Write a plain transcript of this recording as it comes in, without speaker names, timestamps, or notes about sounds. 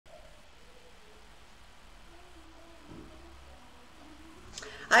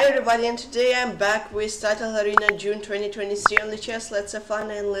Hi everybody, and today I'm back with Title Arena June 2023 on the chess. Let's have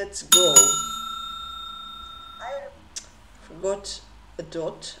fun and let's go. Forgot a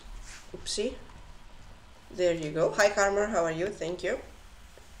dot. Oopsie. There you go. Hi Karma, how are you? Thank you.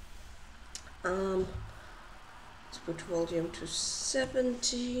 Let's put volume to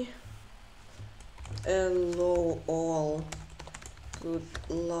 70. Hello all. Good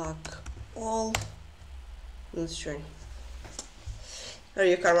luck all. Let's try. How are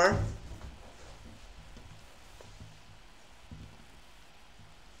you, Karma?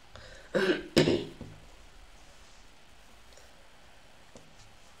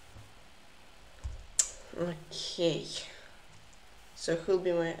 Okay. So who'll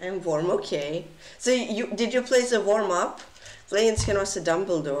be my... I'm warm, okay. So did you play the warm-up? Playing Cherniaiev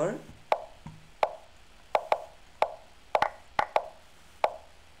Dumbledore.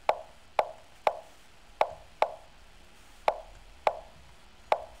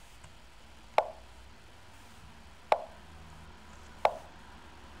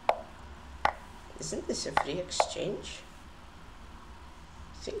 Isn't this a free exchange?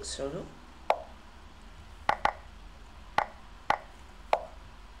 I think so, no?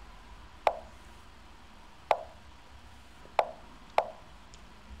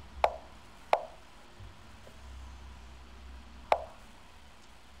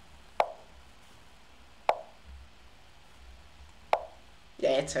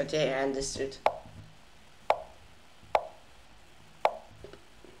 Yeah, it's okay, I understood.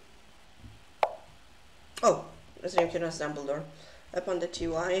 Oh, that's Cherniaiev Dumbledore. Up on the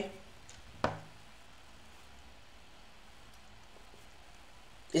TY.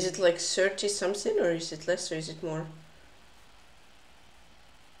 Is it like 30 something, or is it less, or is it more?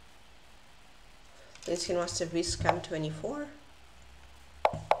 This was a Viscam 24.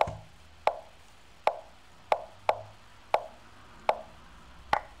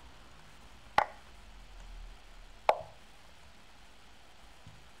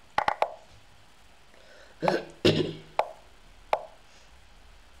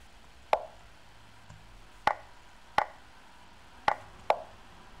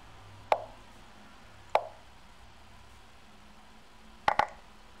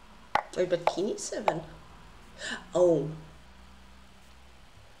 Wait, but Kini 7? Oh.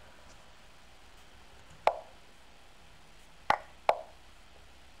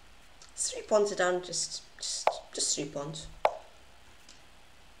 It's 3 pawns down, just 3 pawns.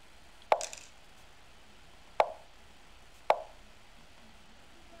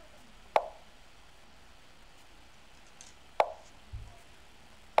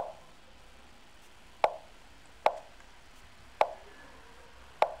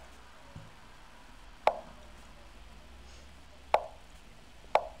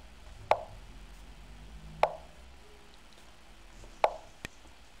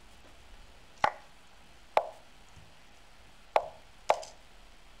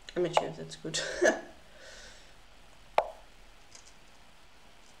 Amateur, that's good.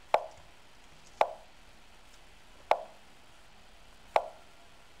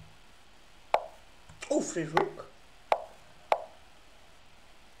 Oh, free rook.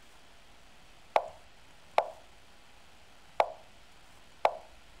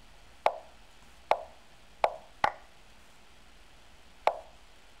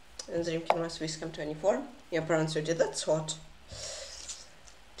 And the Rimkin was Viscam 24. Your parents did. That's hot.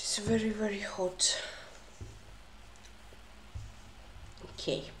 It's very, very hot.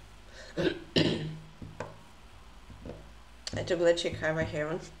 Okay. I took the check have I here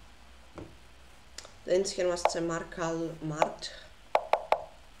on. The skin was the Markal Mart.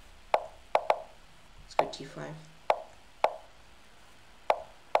 Let's go T5.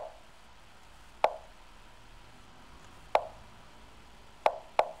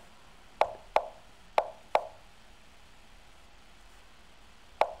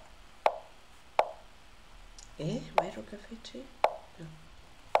 Eh? Why rook f8? No.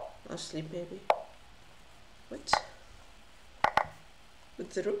 I'll sleep maybe. What?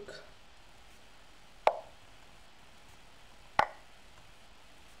 With the rook?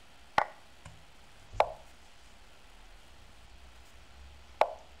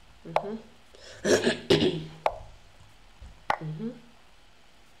 Mm-hmm. Mm-hmm.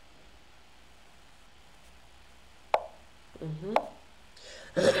 Mm-hmm.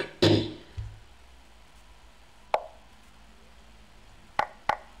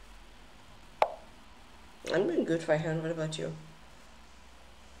 I'm doing good, Tykhon. What about you?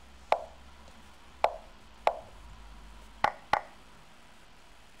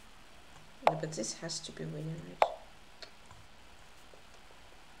 Yeah, but this has to be winning, right?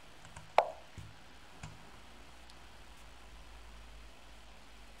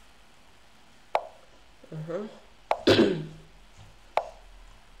 Let's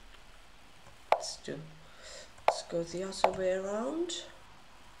go the other way around.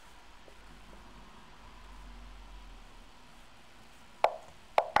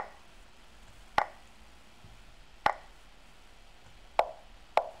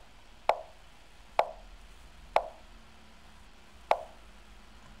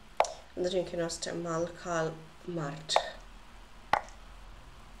 Drinken oss Malkal Mart.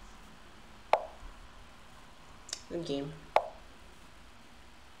 Good game.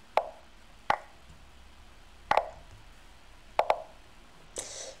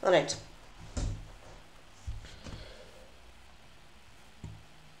 Alright.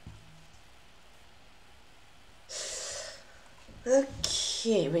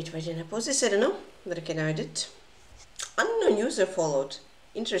 Okay, wait, why didn't I pause this? I don't know, but I can hide it. Unknown user followed.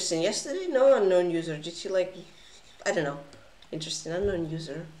 Interesting. Yesterday, no unknown user. Did you like, I don't know. Interesting, unknown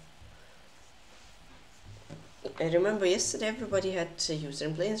user. I remember yesterday everybody had a user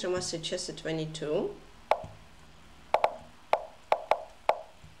in Planes Grandmaster chess at 22.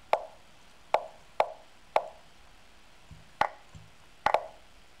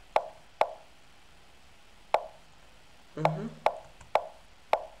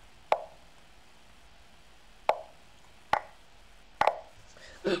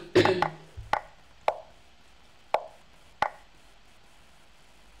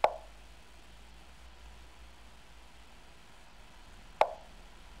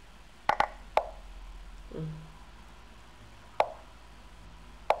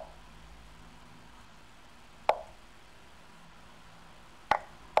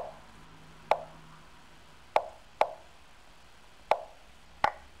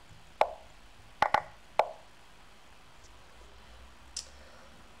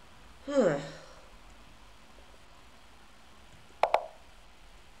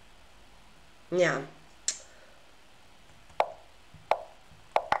 Yeah.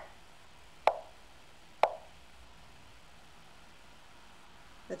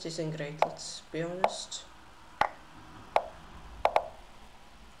 That isn't great, let's be honest.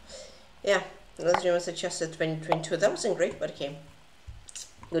 Yeah, LiveStream was chess at 2022. That wasn't great, but okay.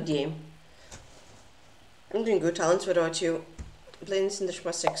 Good game. I'm doing good. Talents without you. Planes in the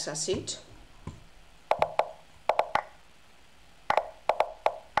Schmassek seat.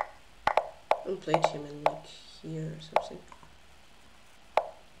 I played him in like here or something.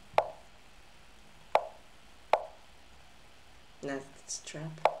 Nah, that's a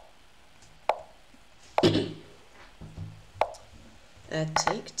trap.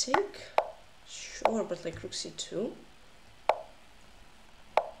 Take. Sure, but like rook c2.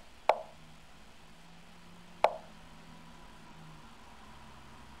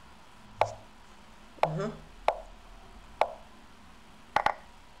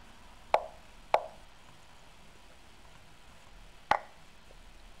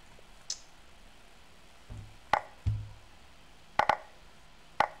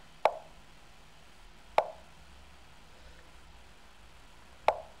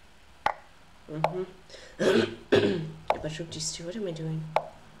 But rook d2, what am I doing?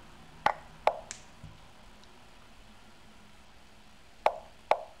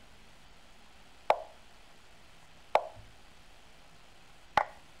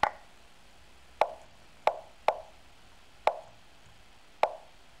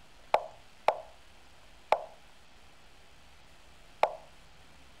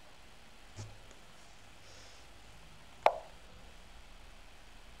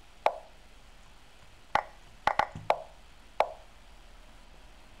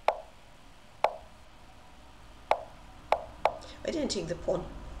 I didn't take the pawn.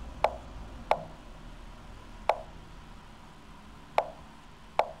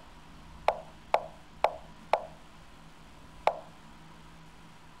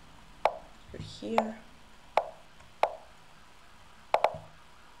 You're here.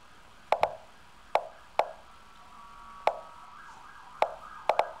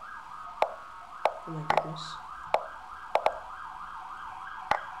 Oh my goodness.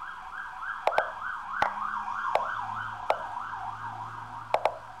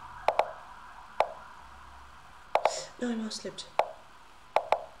 No, I mouse slipped.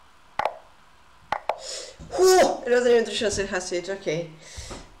 Whoa! It wasn't even the chance it has it. Okay.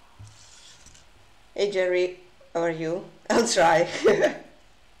 Hey Jerry, how are you? I'll try.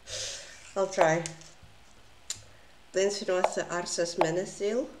 I'll try. Plains Grandmaster Arsas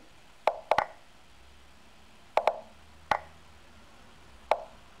Menethil.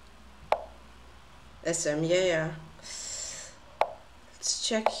 SM, yeah. Let's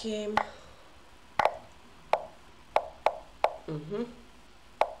check him.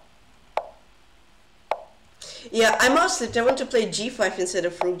 Yeah, I mostly I want to play g5 instead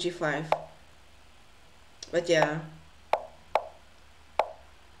of rook g5. But yeah.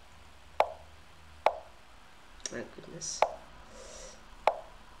 My goodness.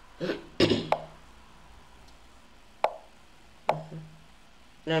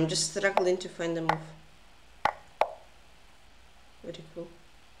 No, I'm just struggling to find the move. Very cool.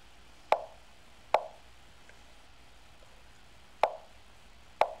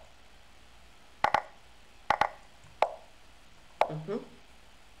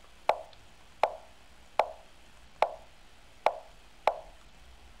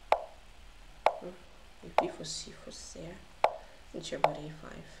 B4, C4 there. And check about A5.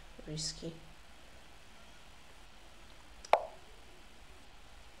 Risky.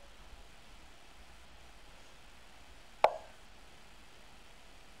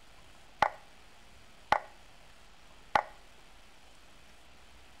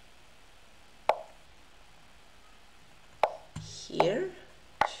 Here,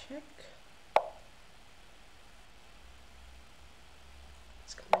 check.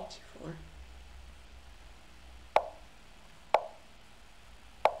 Let's go 94.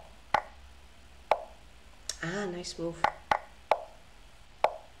 Ah, nice move.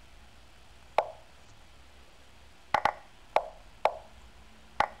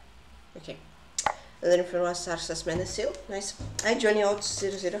 Okay. And then for us, Arsas Menesil. Nice. Hi, Johnny out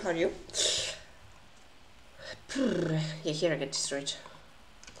 00. How are you? Yeah, here I get destroyed.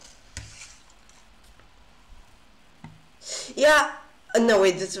 Yeah. No,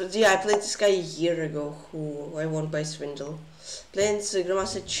 wait. This was, yeah, I played this guy a year ago who I won by swindle. Playing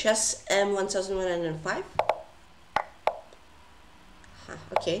Grandmaster Chess M1105. Huh,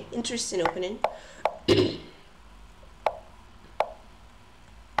 okay, interesting opening.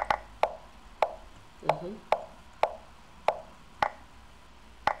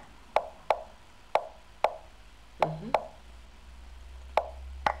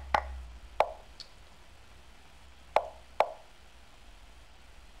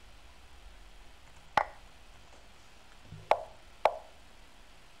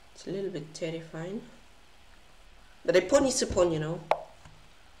 It's a little bit terrifying. But a pawn is a pawn, you know.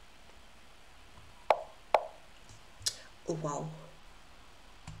 Oh, wow.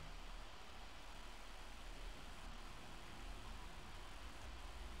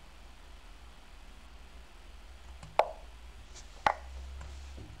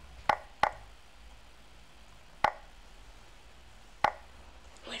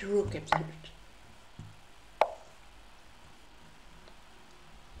 My rook kept it.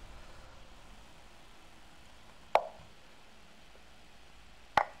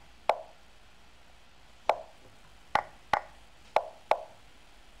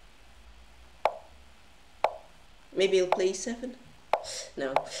 Maybe he'll play 7.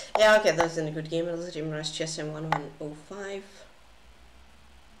 No. Yeah, okay, that was in a good game. LiveStream rush chess M1105.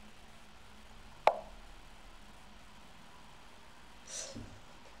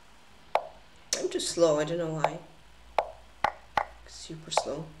 I'm too slow, I don't know why. Super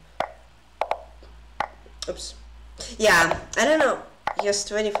slow. Oops. Yeah, I don't know. He has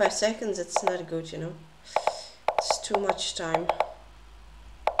 25 seconds, it's not good, you know. It's too much time.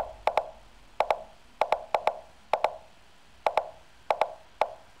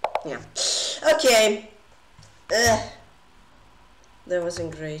 Yeah. Okay. That wasn't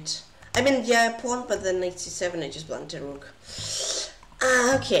great. I mean, yeah, I pawned, but then 87 I just blanked a rook.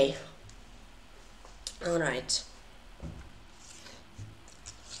 Okay. Alright.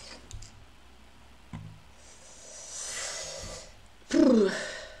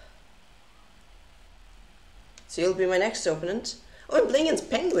 So you'll be my next opponent. Oh, I'm playing against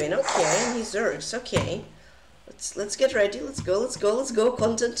Penguin. Okay, and he's Zergs. Okay. Let's get ready. Let's go,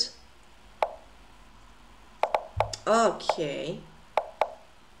 content. Okay.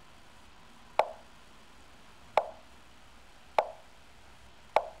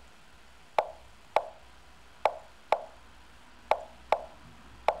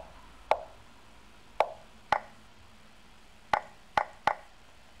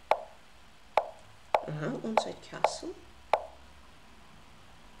 Onside castle.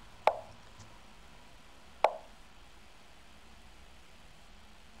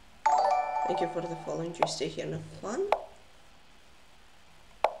 Thank you for the following. You stay here and have fun.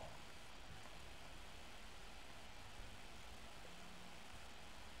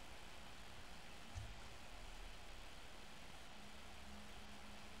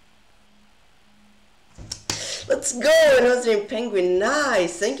 Let's go! Another Penguin.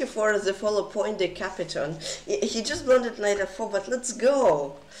 Nice! Thank you for the follow point, the Captain. He just blundered knight f4, but let's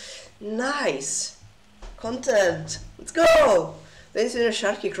go! Nice! Content! Let's go! Then it's in a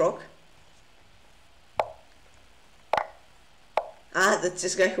Sharky Croc. Ah, that's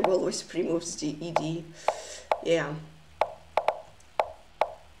this guy who always pre-moves the ED. Yeah.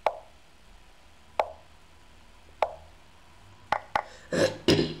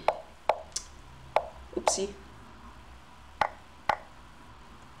 Oopsie.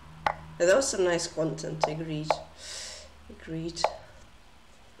 That was some nice content, agreed. Agreed.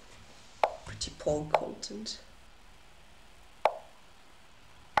 Pretty pog content.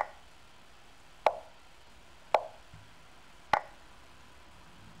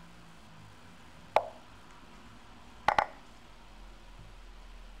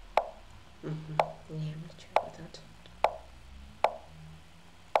 Yeah, I'm not sure about that.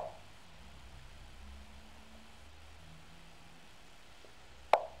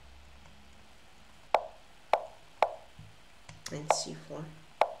 And C4.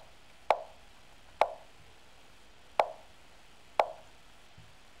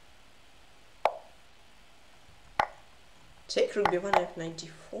 Take rook b1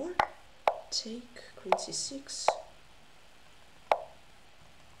 f94. Take queen c6.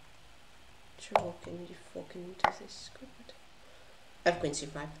 Sure, walking d4 can do this. Good. F queen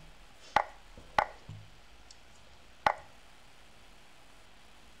c5.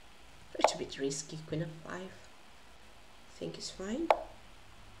 That's a bit risky. Queen f5. I think is fine.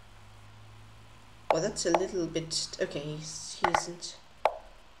 Well, that's a little bit. Okay, he isn't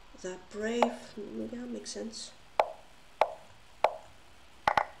that brave. Yeah, makes sense.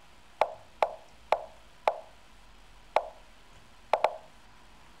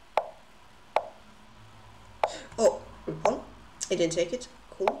 Oh, pawn. He didn't take it.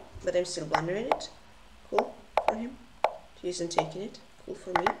 Cool. But I'm still blundering it. Cool for him. He isn't taking it. Cool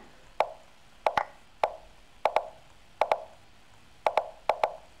for me.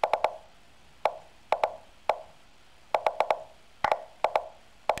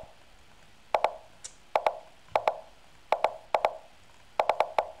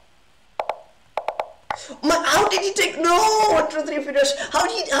 How did he take? No! 1, 2, 3 finish. How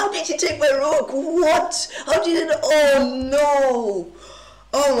did he take my rook? What? How did it? Oh no!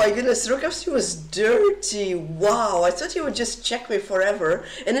 Oh my goodness, rook f3 was dirty. Wow, I thought he would just check me forever,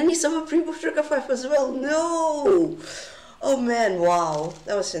 and then he somehow pre-moved rook f5 as well. No! Oh man, wow,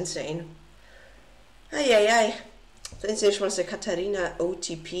 that was insane. Ay ay ay. This was a Katarina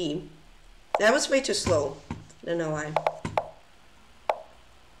OTP. That was way too slow. Don't know why.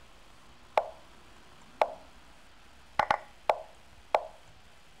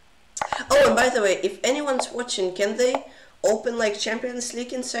 Oh, and by the way, if anyone's watching, can they open like Champions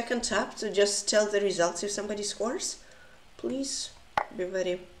League in second tap to just tell the results if somebody scores? Please, be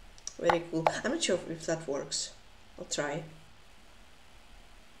very, very cool. I'm not sure if that works. I'll try.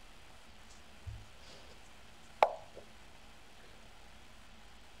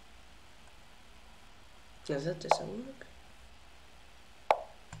 No, that doesn't work.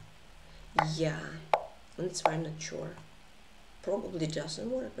 Yeah, that's why I'm not sure. Probably doesn't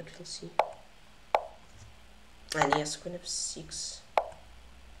work, but we'll see. And yes, queen f6.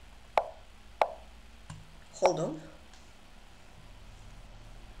 Hold on.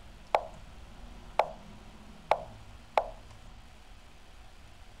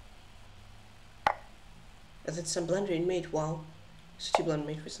 That's some blundering mate. Wow, such a blunder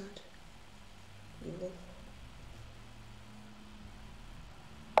mate was that. Evil.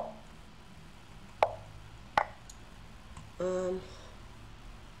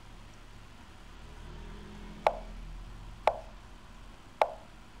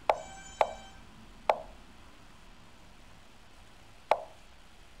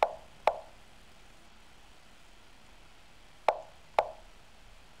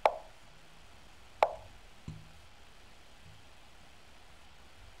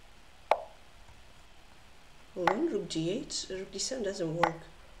 Hold on, rook d8, rook d7 doesn't work.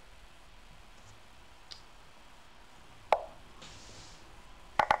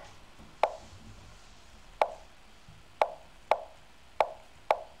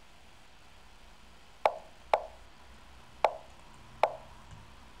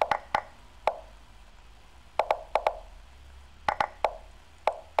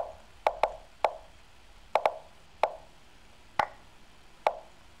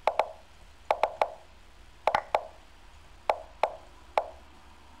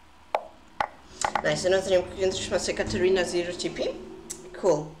 Nice, another name Katarina 0 TP.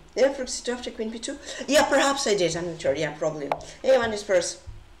 Cool. Yeah, for c2 after queen b2. Yeah, perhaps I did, I'm not sure. Yeah, probably. Hey, one is first.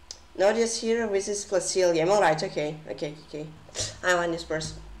 Nadia's here with his Placil. Yeah, I'm alright, okay. I won this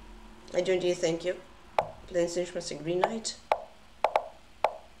first. I joined you, thank you. Playing Sinchmas a green knight.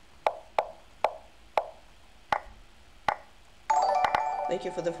 Thank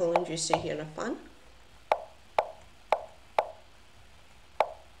you for the full injury, stay here and have fun.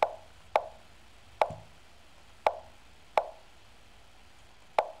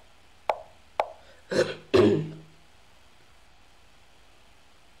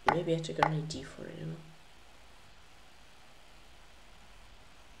 maybe I took a knight d4, I don't know.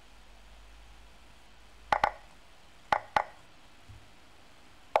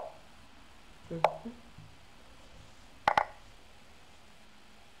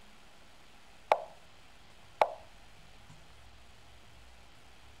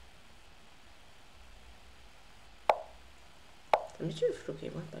 I'm not sure if rook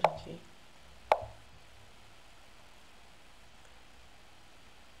a1, but okay.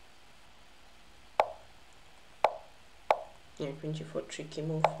 Yeah, queen g4, tricky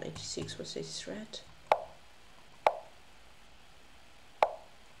move. 96 was a threat.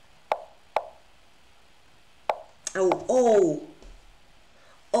 Oh, oh!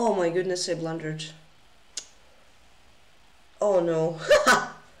 Oh my goodness, I blundered. Oh no.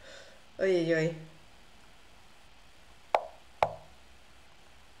 Oy, oy.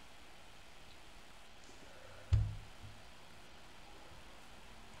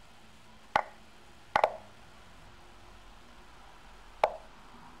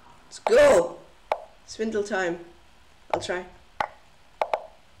 Let's go! Swindle time. I'll try.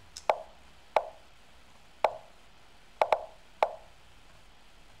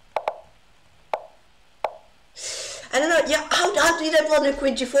 I don't know, yeah, how did I blunder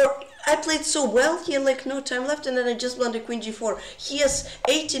queen g4? I played so well here, like no time left, and then I just blundered queen g4. He has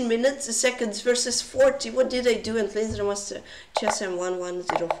 18 minutes, seconds versus 40. What did I do? And Grandmaster chess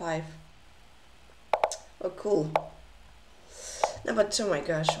M1105. Oh, cool. No, but oh my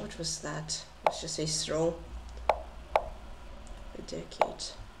gosh, what was that? Let's just say throw. A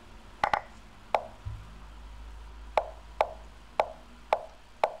decade.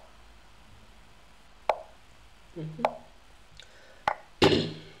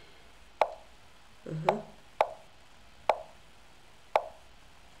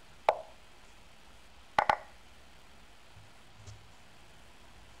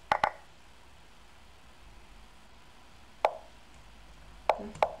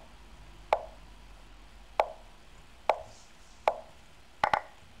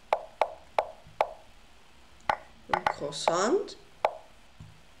 Croissant.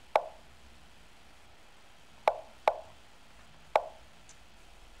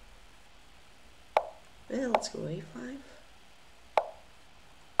 Well, let's go a5.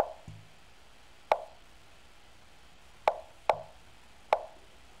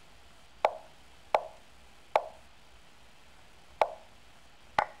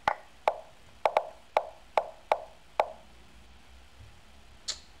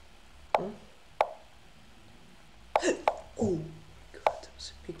 Oh god, that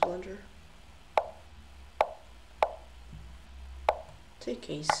was a big blunder. Take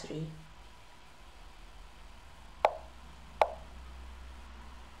a3.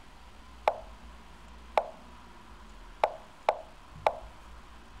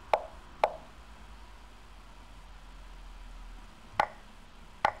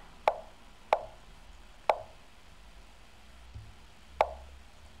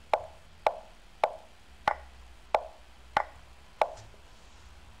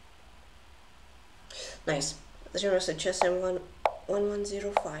 Nice. The Grandmaster chess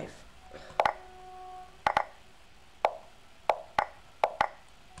M1105.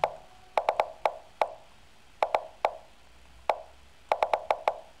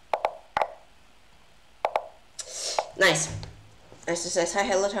 Nice. Nice to say. Hi,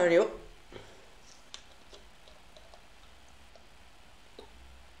 hello, how are you?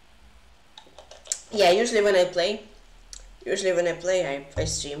 Yeah, usually when I play, I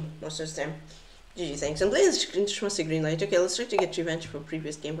stream most of the time. GG, thanks. I'm playing Cherniaiev green light. Okay, let's try to get revenge for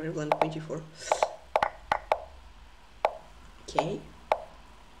previous game where I blundered 24. Okay.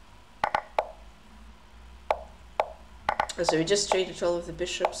 Oh, so we just traded all of the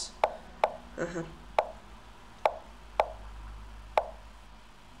bishops. Uh-huh.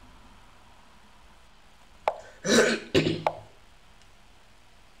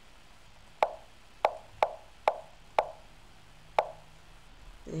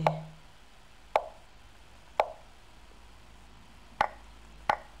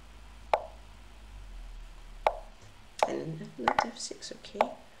 Not f6, okay.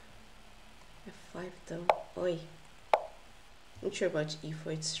 f5 though. Oi. Not sure about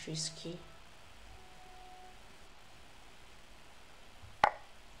e4, it's risky.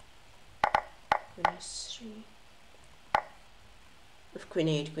 Queen s3. With queen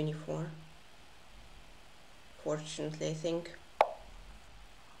 8, queen e4. Fortunately, I think.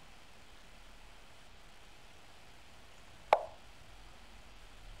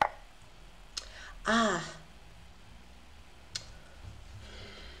 Ah!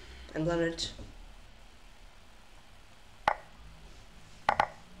 I'm blundered.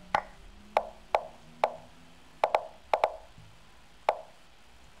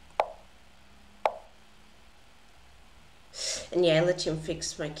 Yeah, I let him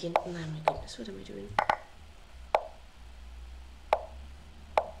fix my king. Oh my goodness, what am I doing?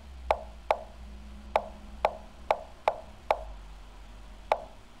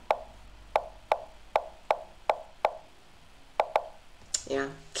 Yeah.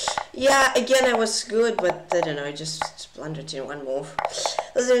 Yeah, again I was good, but I don't know, I just blundered in one move.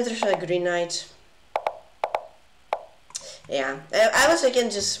 That's an interesting green knight. Yeah, I was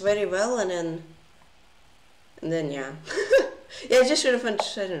again just very well, and then yeah. Yeah, I just should have went,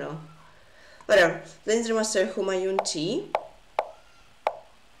 I don't know. Whatever. Then Grandmaster Humayun T.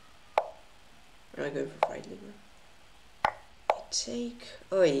 Am I going for fried liver? I take.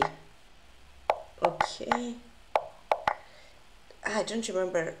 Oi. Okay. I don't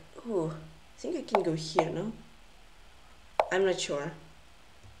remember. Ooh. I think I can go here, no? I'm not sure.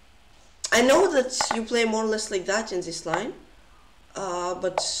 I know that you play more or less like that in this line,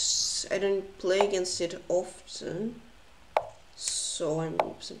 but I don't play against it often, so I'm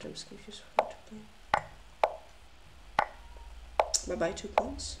sometimes confused how to play. Bye-bye 2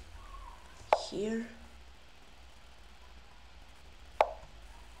 points. Here.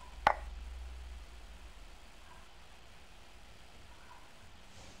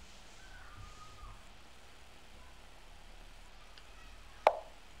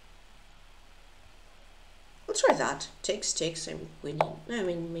 I'll try that. Takes, I'm winning. I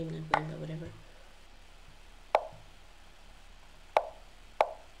mean, maybe not winning, but whatever.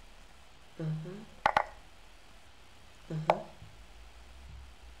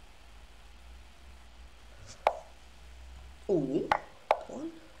 Ooh,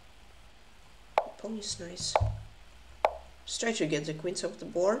 pawn. Pawn is nice. Just try to get the queens off the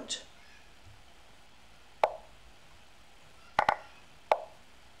board.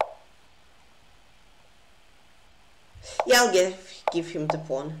 Yeah, I'll give him the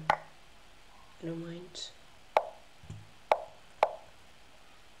pawn. I don't mind.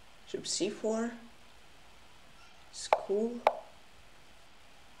 Bishop c4. It's cool.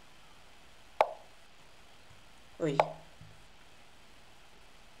 Oi.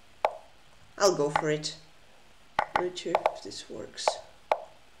 I'll go for it. Not sure if this works.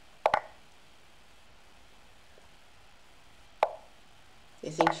 I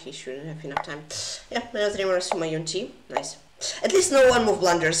think he shouldn't have enough time. Yeah, another Grandmaster Humayun T. Nice. At least no one move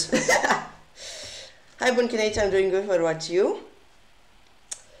blunders. Hi Bunkinate, I'm doing good. What about you?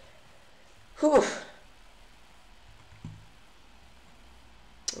 Whew.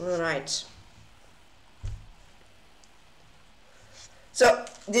 Alright. So,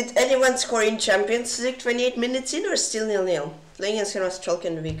 did anyone score in Champions League 28 minutes in or still 0-0? Playing against Cherniaiev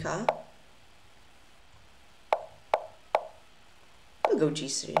and VK. I'll go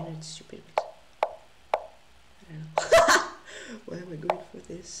G3, and it's stupid. But I don't know. Why am I going for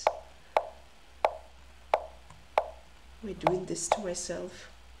this? Am I doing this to myself?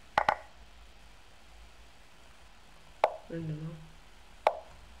 I don't know.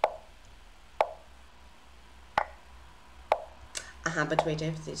 But wait, I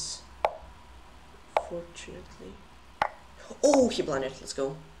have this. Fortunately. Oh, he blundered. Let's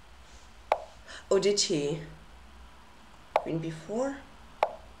go. Oh, did he? Queen before?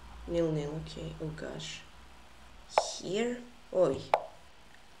 0-0, okay. Oh gosh. Here? Oi.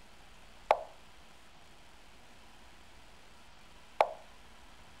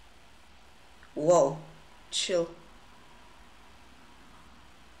 Whoa. Chill.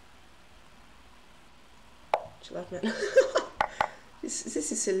 Chill out, man.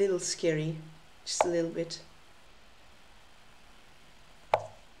 This is a little scary. Just a little bit.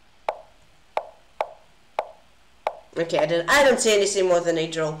 Okay, I don't say anything more than a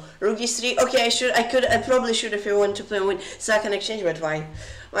draw. Rook e3. Okay, I probably should if I want to play and win. So I can exchange, but why?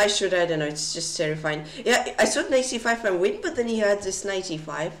 Why should I? I don't know. It's just terrifying. Yeah, I thought knight c5 and win, but then he had this knight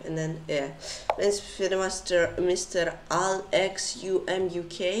e5, and then yeah. Then Grandmaster Mr.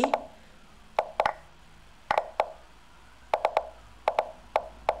 AlXUMUK.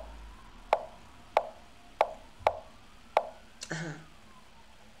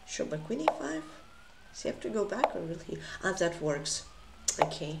 Sure, but queen e5. Does he have to go back or will he? Ah, that works.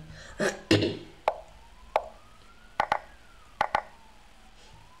 Okay. Wait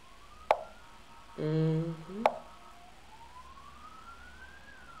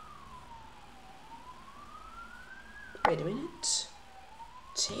a minute.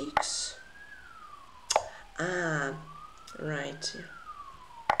 Takes. Ah, right.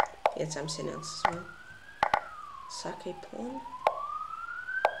 Get something else as well. Sake pawn.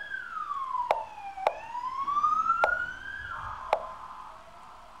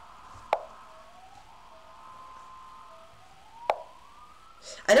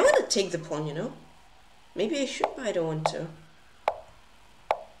 I don't want to take the pawn, you know. Maybe I should, but I don't want to.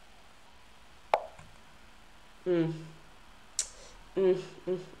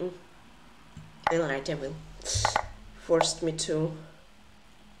 Alright, I will. Forced me to.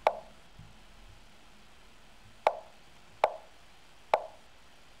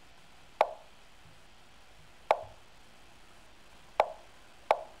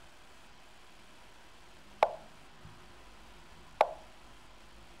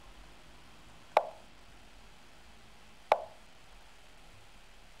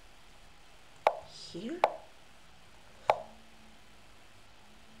 Here.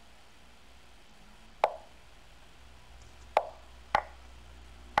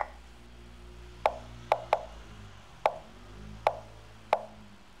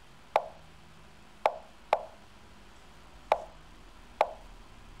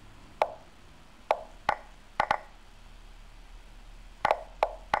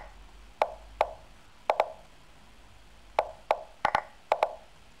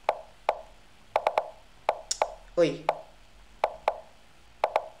 Oi.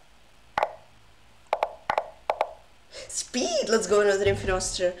 Speed! Let's go another Infinite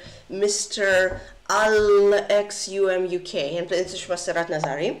Master, Mr. ALXUMUK, and play Master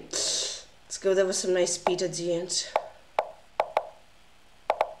Ratnazari. Let's go, there was some nice speed at the end.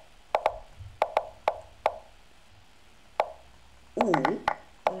 Ooh,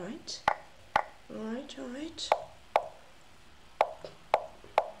 alright. Alright.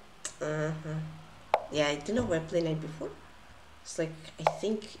 Yeah, I didn't know where I played knight before. It's like, I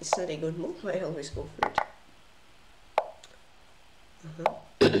think it's not a good move, but I always go for it.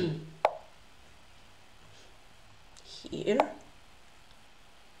 Here.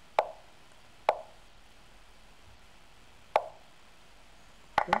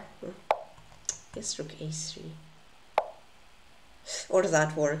 Yes, rook a3. Or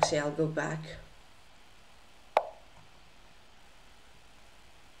that works, yeah, I'll go back.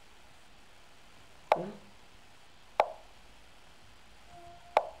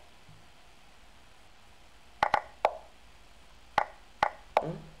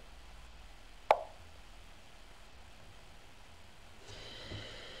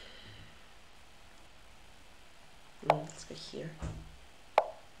 Let's go here.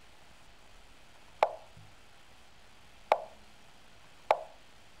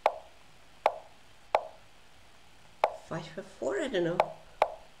 Five for 4, I don't know.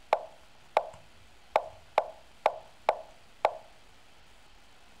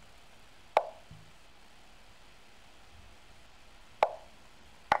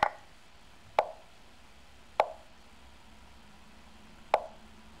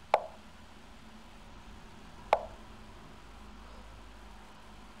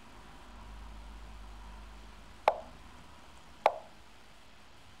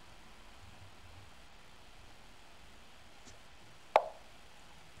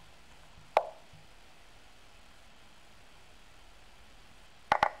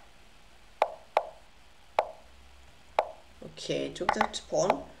 Okay, I took that pawn,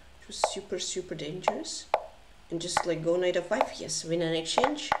 which was super dangerous. And just like go knight f5, yes, win an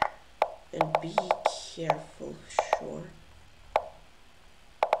exchange. And be careful, sure.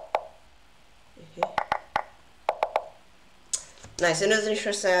 Nice, another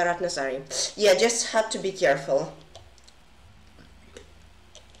Ratnazari. Yeah, just had to be careful.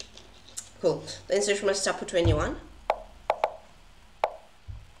 Cool. The insertion must stop at 21.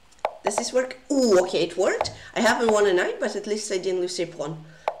 Does this work? Ooh, okay, it worked. I haven't won a knight, but at least I didn't lose a pawn.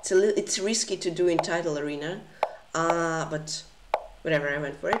 It's risky to do in title arena, but whatever, I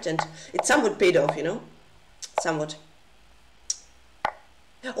went for it, and it somewhat paid off, you know, somewhat.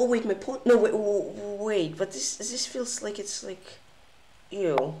 Oh wait, my pawn. No, wait, but this feels like it's like,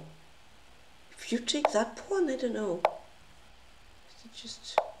 ew. If you take that pawn, I don't know. It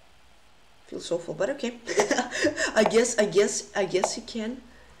just feels awful, but okay. I guess you can.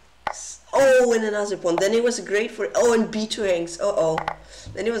 Oh, and another pawn. Then it was great for. Oh, and b2 hangs.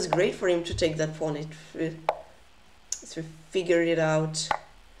 Then it was great for him to take that pawn. So we figured it out.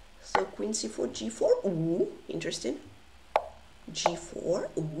 So queen c4, g4. Ooh, interesting. g4.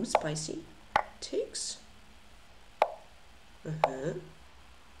 Ooh, spicy. Takes.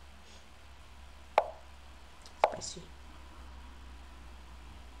 Spicy.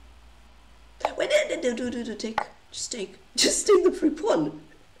 Wait, do take. Just take the free pawn.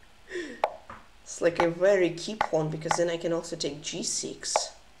 It's like a very key pawn, because then I can also take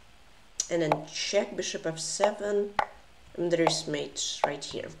g6 and then check bishop f7, and there is mate right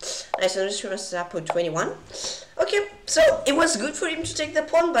here. Nice, and this was up at 21. Okay, so it was good for him to take the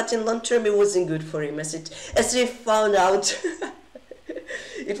pawn, but in long term it wasn't good for him, as we found out.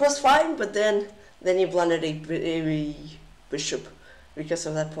 It was fine, but then he blundered a bishop because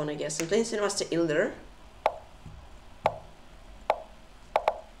of that pawn, I guess. I'm playing Grandmaster Ilder.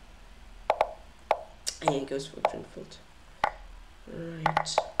 goes for Greenfield.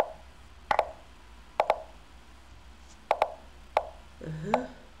 Right.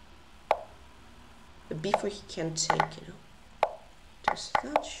 But before he can take, you know. Does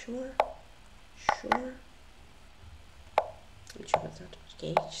that? Sure. Sure. Which about that?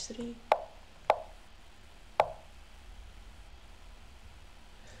 Okay, H3.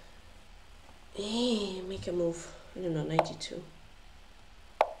 Hey, make a move. I don't know, 92.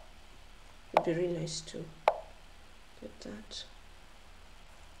 Would be really nice to get that.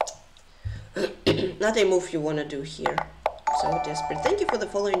 Not a move you want to do here. So desperate. Thank you for the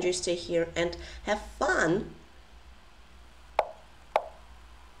follow. Enjoy, stay here and have fun.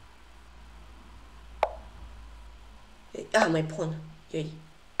 Ah, my pawn. Yay.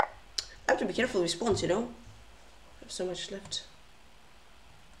 I have to be careful with pawns, you know. I have so much left.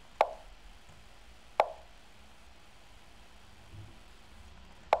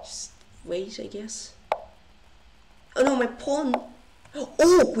 Just wait, I guess. Oh no, my pawn.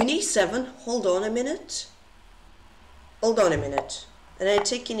 Oh, Queen E7. Hold on a minute. Hold on a minute. And I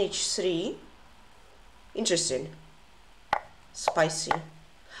take in H3. Interesting. Spicy.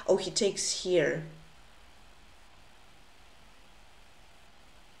 Oh, he takes here.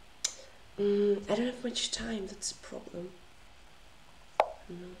 I don't have much time, that's a problem.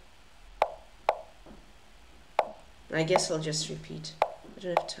 I guess I'll just repeat. I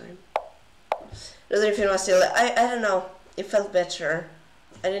don't have time. I don't know. It felt better.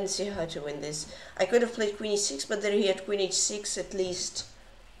 I didn't see how to win this. I could have played Queen E6, but then he had Queen H6 at least.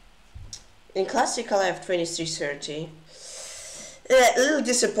 In classical I have 23-30. A little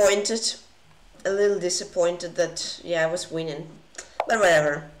disappointed. A little disappointed that, yeah, I was winning. But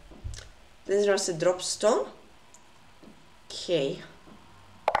whatever. This was a drop stone. Okay.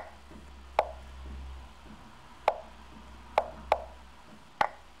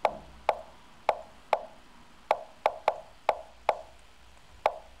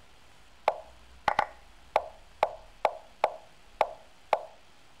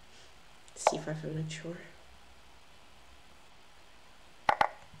 C5, I'm not sure.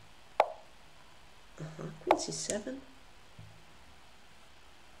 Queen C7.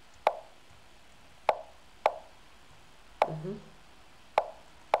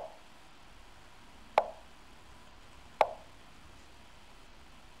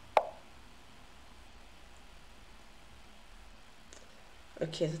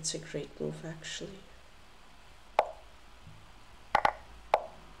 Okay, that's a great move actually.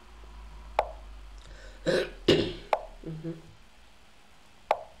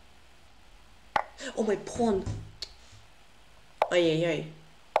 Oh, my pawn. Ay, ay, ay.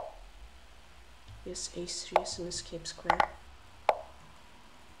 Yes, A3 is an escape square.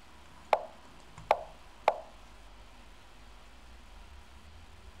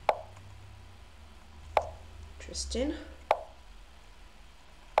 Interesting.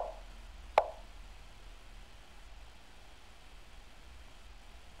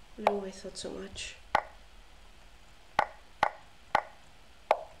 No, I thought so much.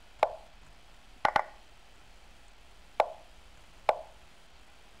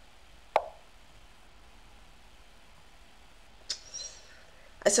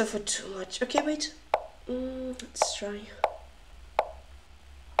 I suffered too much. Okay, wait. Let's try. I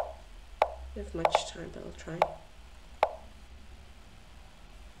don't have much time, but I'll try.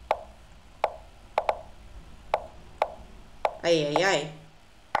 Ay, ay, ay.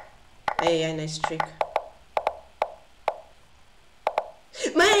 Ay, ay, nice trick.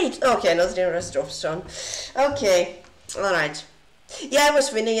 Mate! Okay, not the rest drop stone. Okay, alright. Yeah, I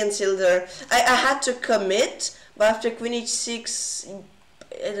was winning until there. I had to commit, but after Queen H6,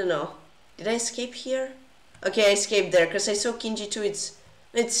 I don't know. Did I escape here? Okay, I escaped there, because I saw King G2,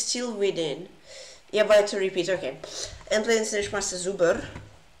 it's still within. Yeah, but I had to repeat, okay. And playing Grandmaster Zuber.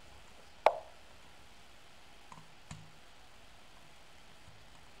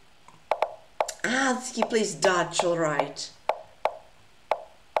 Ah, he plays Dutch, alright.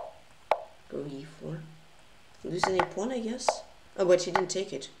 Go E4. Losing a pawn, I guess. Oh, but he didn't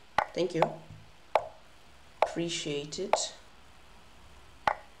take it. Thank you. Appreciate it.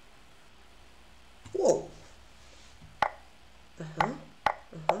 Whoa.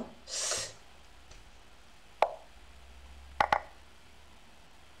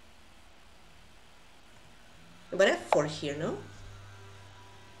 But F4 here, no?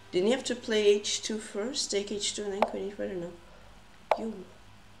 Didn't you have to play H2 first? Take H2 and then Queen E4? I don't know. You.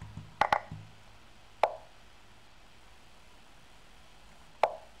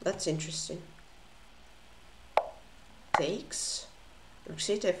 That's interesting. Takes. Rook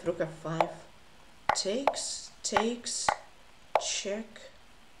C8, Rook F5. Takes. Check.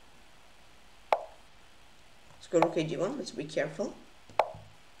 go rook a1. Let's be careful.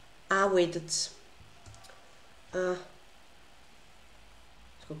 Ah, wait, it's... let's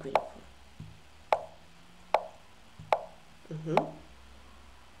go queen e4.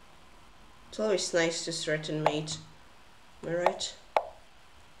 It's always nice to threaten mate. Am I right?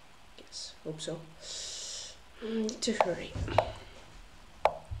 Yes, hope so. Need to hurry.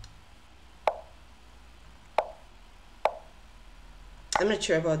 I'm not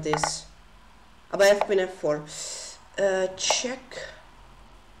sure about this. But I have queen f4. Check.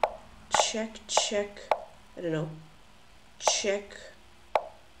 Check, check. I don't know. Check.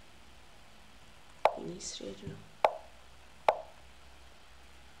 Queen e3, I don't know.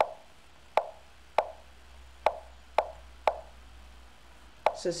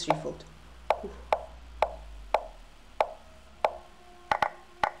 So it's threefold.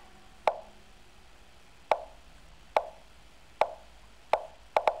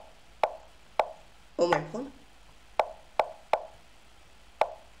 Oh, my pawn.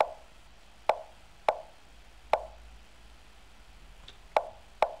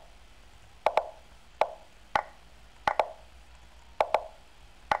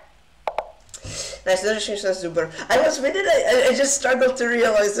 Nice, another change that's super. I was with it, I just struggled to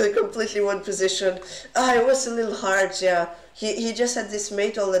realize the completely one position. It was a little hard, yeah. He just had this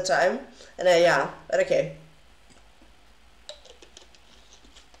mate all the time, and yeah, but okay.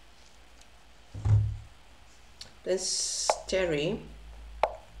 That's Terry.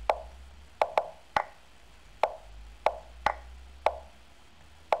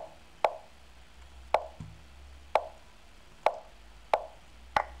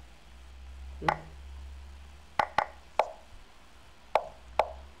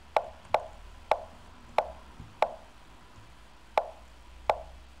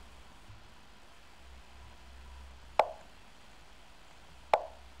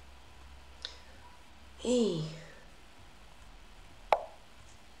 Hey.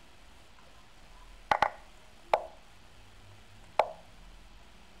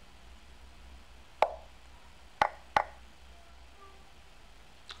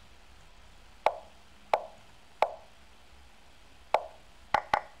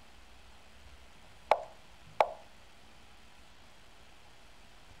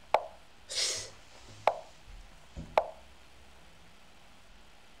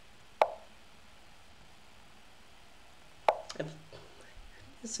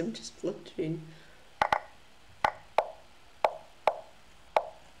 I'm just fluttering.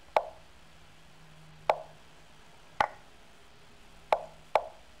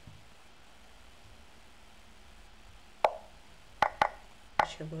 Not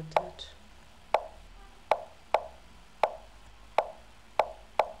sure about that.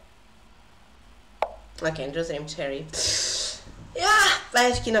 Okay, and just name Terry. Yeah, I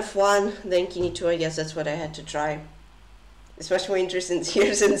had king f1, then king e2. I guess that's what I had to try. It's much more interesting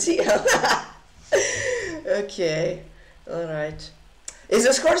here than CL. Okay, alright. Is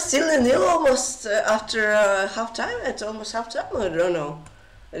the score still a nil almost after half time? It's almost half time? I don't know.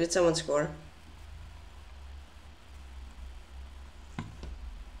 Or did someone score?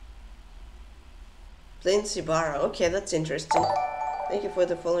 Plain Sibara. Okay, that's interesting. Thank you for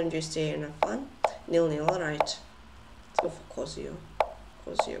the following. Just stay and have fun. 0-0, alright. Let's go for Cosio.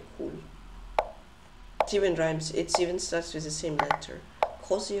 Cosio, cool. It even rhymes. It even starts with the same letter.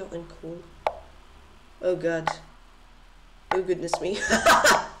 Cosio and cool. Oh god. Oh goodness me.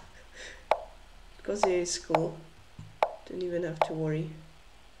 Cosio is cool. Don't even have to worry.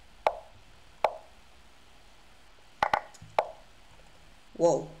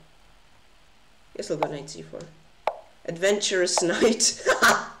 Whoa. Guess I'll go knight c4. Adventurous knight.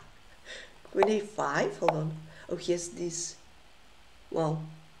 Queen a5? Hold on. Oh, he has this. Wow.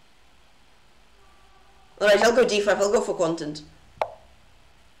 Alright, I'll go d5. I'll go for content.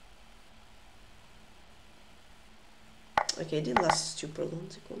 Okay, it didn't last super long,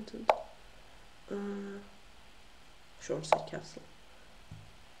 the content. Short side castle.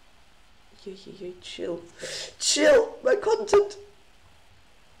 Yeah, chill. Chill! My content!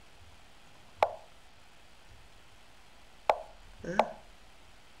 Huh?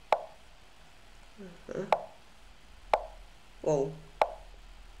 Whoa.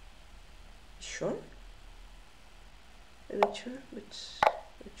 Sure? I'm not sure, but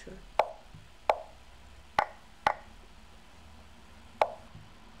not sure.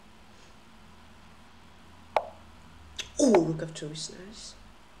 Oh, rook f2 is nice.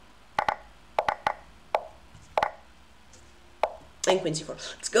 And queen c4.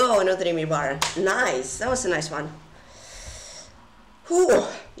 Let's go, another Amy Bar. Nice, that was a nice one. Whew.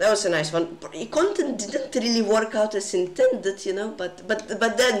 That was a nice one. Content didn't really work out as intended, you know, but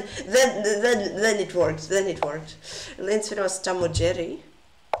then it worked. Then it worked. Lens was Tamo Jerry.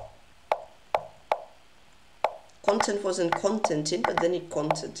 Content wasn't contented, but then it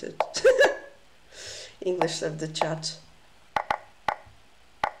contented. English left the chat.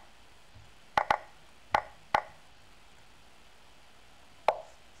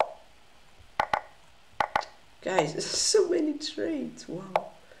 Guys, so many trades. Wow.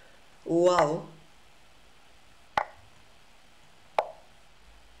 Wow.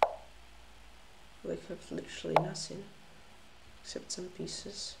 We have literally nothing except some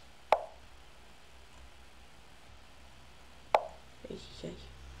pieces. It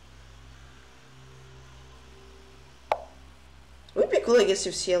would be cool, I guess,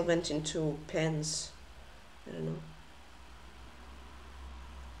 if CL went into pens. I don't know.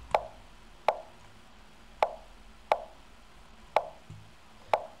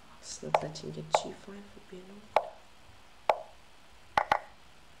 It's not letting get G5 would be annoying.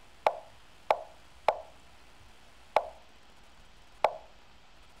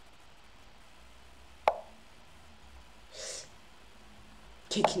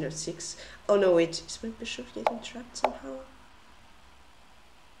 King of 6. Oh no, wait, is my bishop getting trapped somehow?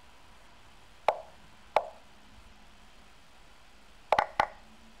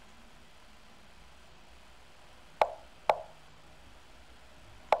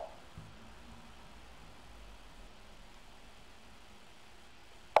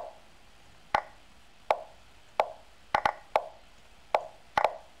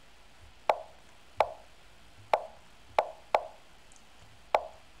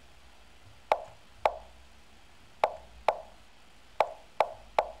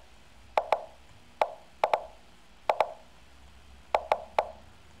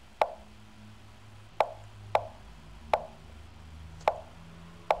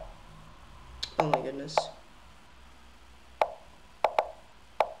 Oh my goodness.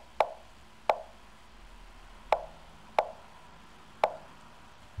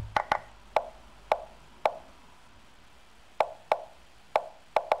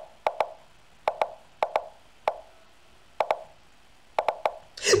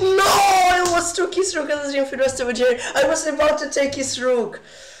 No! I almost took his rook as a first over Jerry. I was about to take his rook.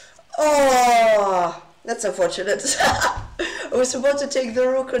 Oh, that's unfortunate. I was about to take the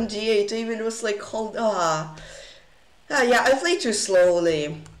rook on d8. I even was like, hold yeah, I played too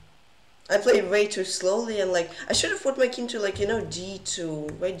slowly. I played way too slowly, and like I should have put my king to, like, you know,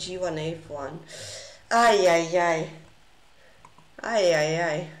 d2, wait, g1, f1. Ay ay ay. Ay ay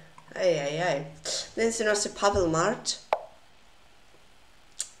ay. Ay ay ay. Then there was a Pavel Mart.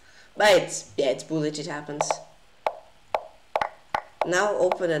 But it's bullet, it happens. Now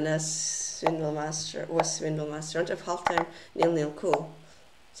open and as Swindlemaster, was Swindlemaster. Don't have halftime, 0-0, cool.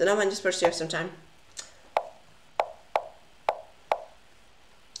 So now I'm just supposed to have some time.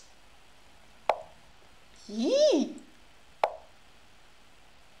 Yee!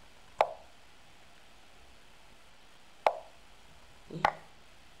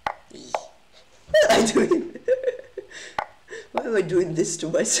 What am I doing? Why am I doing this to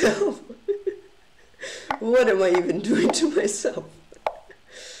myself? What am I even doing to myself?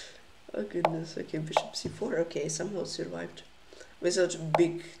 Oh goodness, okay, bishop c4, okay, somehow survived. Without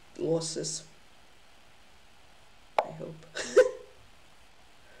big losses. I hope.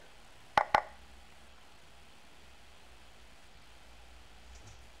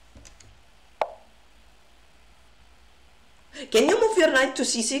 Can you move your knight to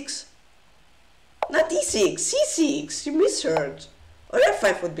c6? Not d6, c6, you misheard. Or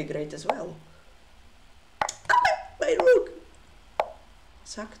f5 would be great as well. Ah, my rook!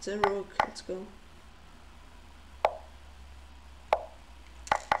 Sack the rook, let's go.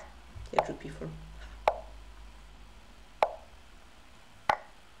 Yeah, rook b4.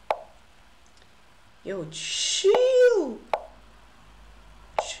 Yo, chill!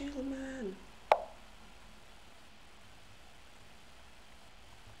 Chill, man.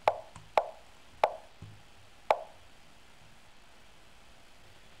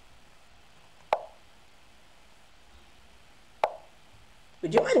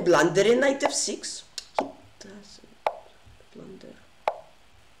 Would you mind blundering knight f6? He doesn't blunder.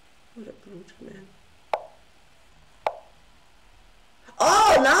 What a brute, man.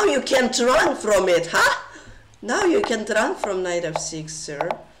 Oh, now you can't run from it, huh? Now you can't run from knight f6, sir.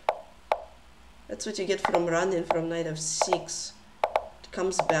 That's what you get from running from knight f6. It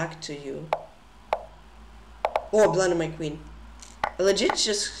comes back to you. Oh, blunder my queen. Legit,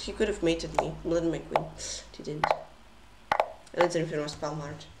 just, he could have mated me. Blunder my queen. He didn't. And it's in was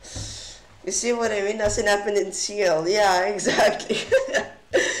Palmart. You see what I mean? Nothing happened in CL. Yeah, exactly.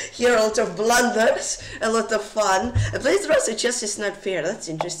 Here a lot of blunders, a lot of fun. I played Russia chess is not fair. That's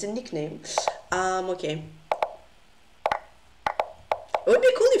interesting nickname. Okay. It would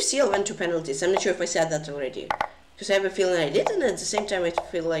be cool if CL went to penalties. I'm not sure if I said that already. Because I have a feeling I did, and at the same time I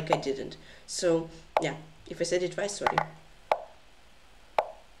feel like I didn't. So, yeah. If I said it twice, sorry.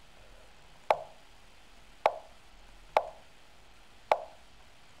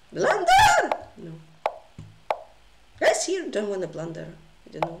 Blunder! No. Guys here don't want to blunder. I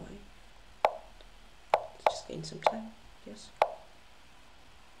don't know why. Just gain some time. Yes.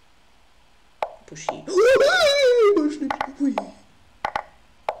 Pushy.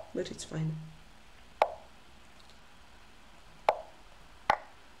 But it's fine.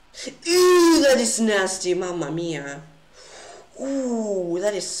 Ooh, that is nasty, mamma mia. Ooh,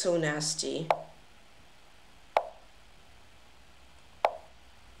 that is so nasty.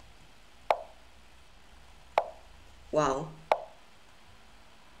 Wow.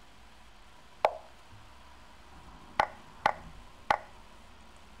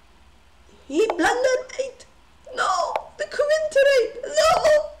 He blundered mate. No, the quinterate.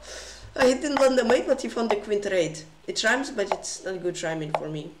 No. I didn't blunder mate, but he found the quinterate. It rhymes, but it's not good rhyming for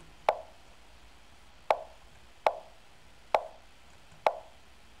me.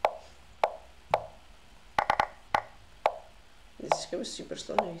 This guy was super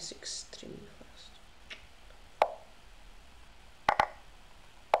slow, now he's extremely fast.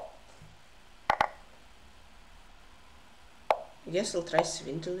 I guess I'll try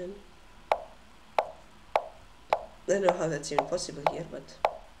swindling. I don't know how that's even possible here, but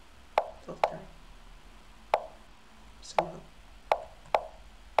I'll try. Somehow.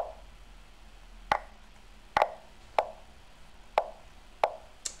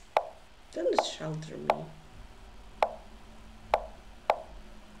 Don't shelter me.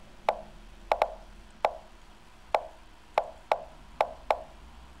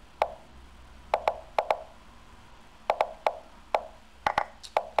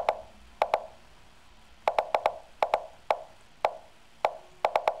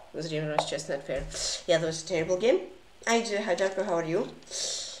 Was really nice, just not fair. Yeah, that was a terrible game. Hi Darko, how are you?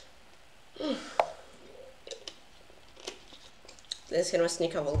 Let's get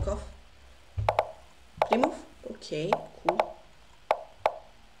Snika Volkov. Remove? Okay, cool.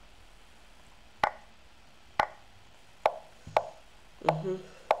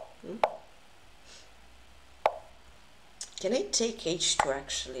 Can I take H2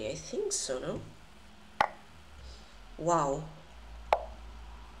 actually? I think so, no? Wow.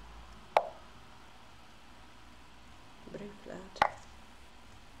 Break flat.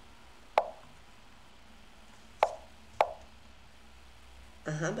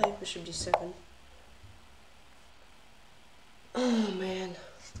 By bishop d7. Oh man.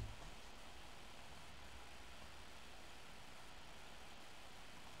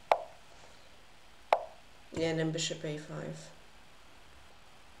 Yeah, and then bishop a5.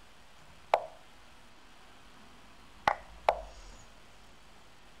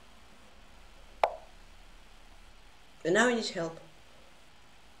 And now I need help.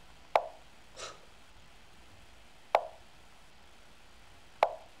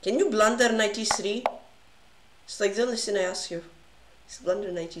 Can you blunder 93? It's like the only thing I ask you. It's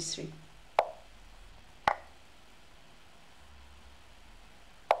blunder 93.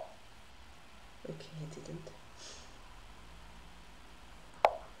 Okay, I didn't.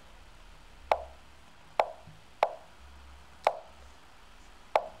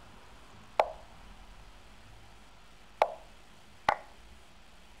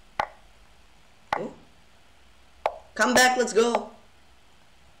 Oh. Come back, let's go.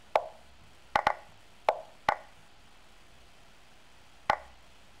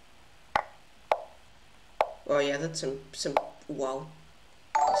 Oh yeah, that's some wow.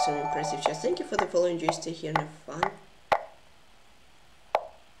 Some impressive chess. Thank you for the following. Enjoy, stay here and have fun.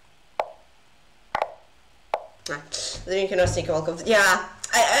 Then you can also take a welcome. Yeah,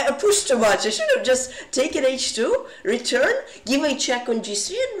 I pushed too much. I should have just taken H2, return, give a check on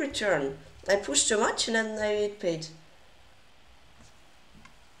G3 and return. I pushed too much and then I paid.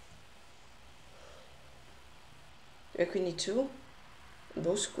 Queen E2.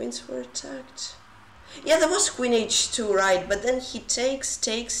 Both queens were attacked. Yeah, there was queen h2, right, but then he takes,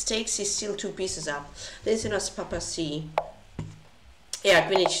 he's still 2 pieces up. Then it's not Papa C. Yeah,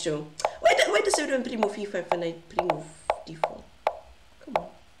 queen h2. Why does everyone pre-move e5 when I pre-move d4? Come on.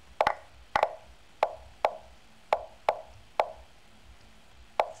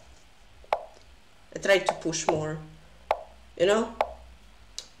 I tried to push more, you know?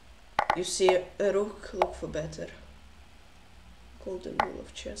 You see a rook, look for better. Golden rule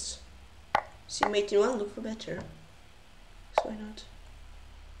of chess. See mate in 1, look for better. So why not?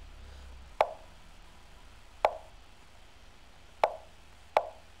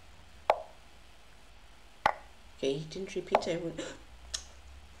 okay, he didn't repeat, I would...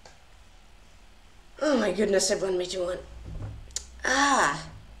 Oh my goodness, I won me to one. Ah!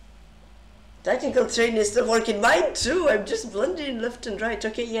 Tactical train is still working. Mine too, I'm just blending left and right.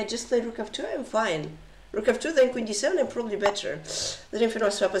 Okay, yeah, just play rook f2, I'm fine. Rook f2, then queen d7, I'm probably better. Then if it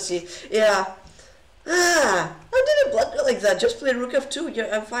was papacy, yeah. Ah! How did I blunder like that? Just play rook f2, yeah,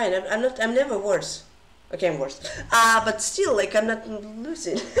 I'm fine. I'm never worse. Okay, I'm worse. But still, like, I'm not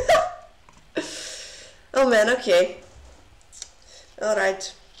losing. Oh man, okay.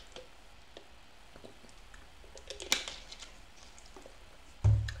 Alright.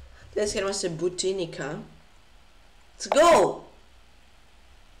 This guy was a Butinica. Let's go!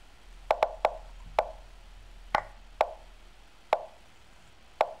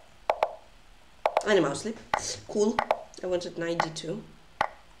 Animal sleep. Cool. I wanted 92.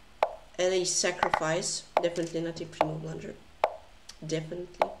 LA sacrifice. Definitely not a primo blunder.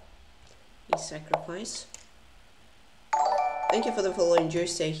 Definitely a sacrifice. Thank you for the follow. Enjoy,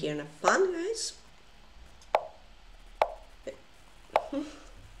 stay here and have fun, guys.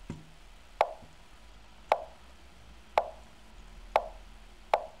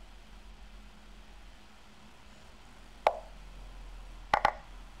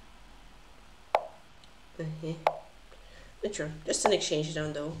 Not sure. Just an exchange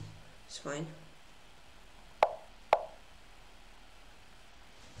down though. It's fine.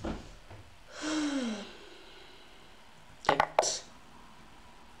 Okay.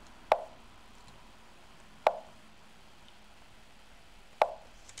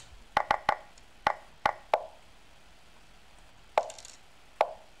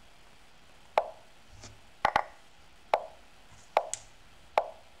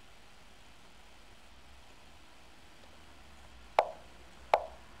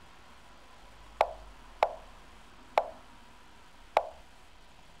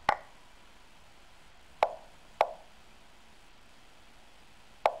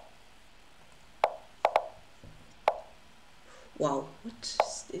 Wow, what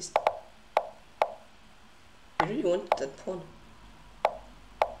is this? I really want that pawn.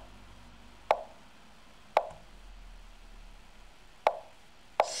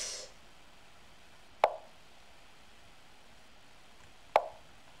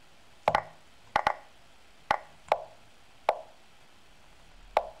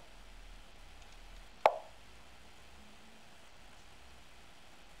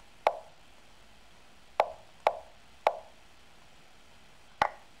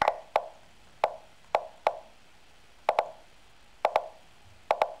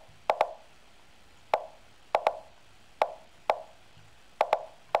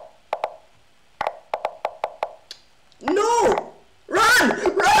 No! Run!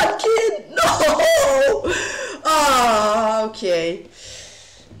 Run, kid! No! Ah, okay.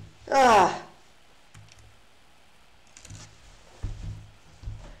 Ah.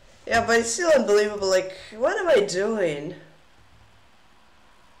 Yeah, but it's still unbelievable. Like, what am I doing?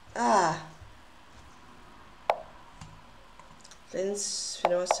 Ah. Let's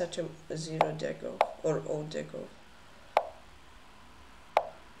finish such a 0 deco or O deco.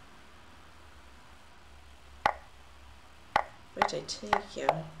 Right, I take,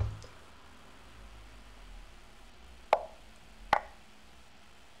 yeah.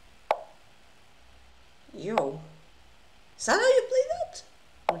 Yo. Is that how you play that?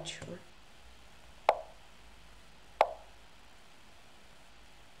 I'm not sure.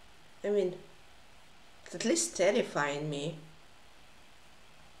 I mean, it's at least terrifying me.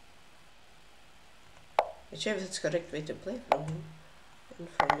 Whichever that's the correct way to play from him. And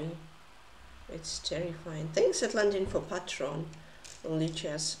for me, it's terrifying. Thanks Atlantin for PATRON. Only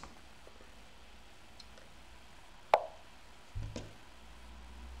chess.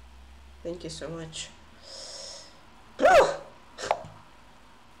 Thank you so much.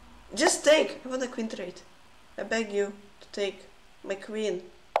 Just take. I want a queen trade. I beg you to take my queen.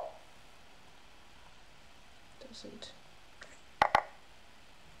 Doesn't.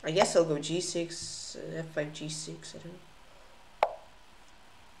 I guess I'll go g6, f5, g6. I don't know.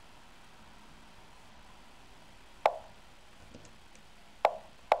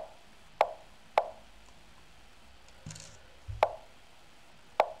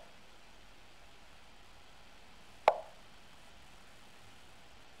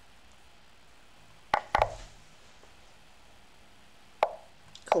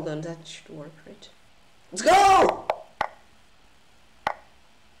 Hold on, that should work, right? Let's go!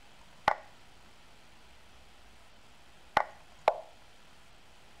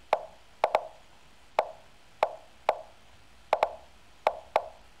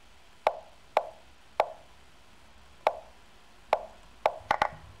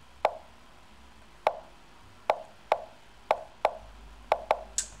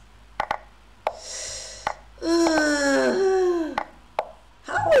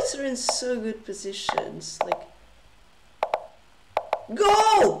 Always are in so good positions. Like,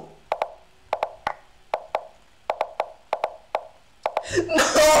 go!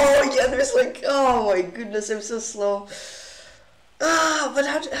 No, again, it's like, oh my goodness, I'm so slow. But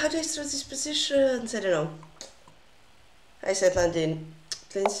how do I start these positions? I don't know. I said landing.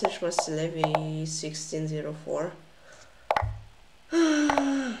 Plains must levy 1604.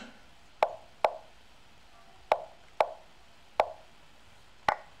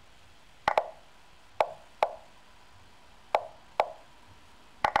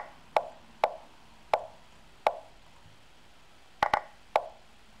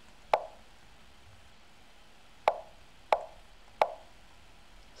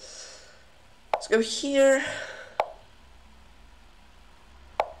 Let's go here.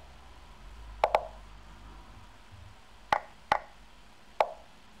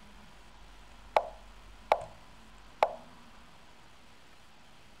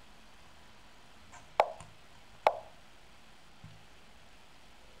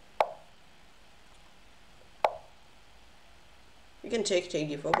 You can take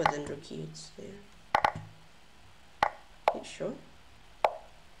d4, but then rook e, it's there. Yeah, sure.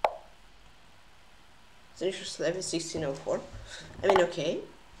 Finish level 1604. I mean, okay.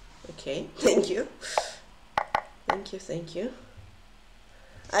 Okay, thank you. Thank you.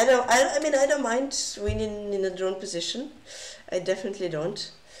 I don't mind winning in a drawn position. I definitely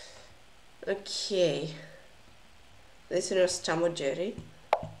don't. Okay. Listeners, Tam or Jerry.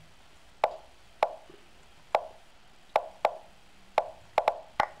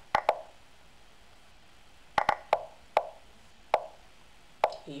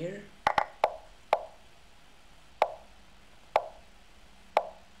 Here.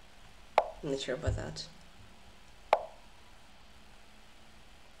 I'm not sure about that.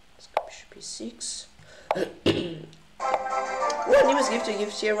 Let's go bishop e6. Oh, anonymous gifter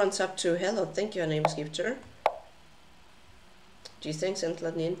gives tier 1 sub to hello. Thank you, anonymous gifter. Gee, thanks,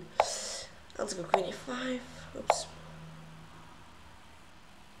 Antlanin. Let's go queen e5. Oops.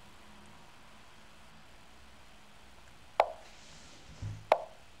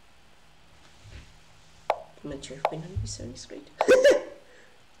 I'm not sure if queen on b7 is great.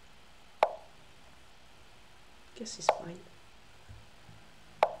 Guess he's fine.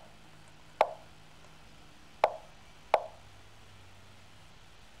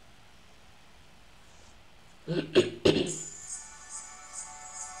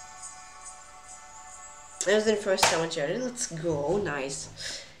 As in first time Jerry, let's go,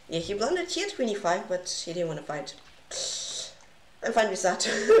 nice. Yeah, he blundered here 25, but he didn't want to fight. I'm fine with that.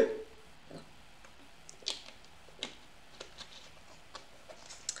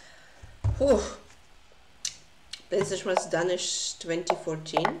 Whew. This was Danish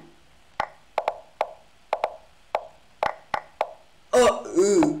 2014. Oh,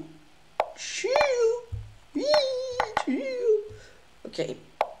 ooh. Chill. Okay.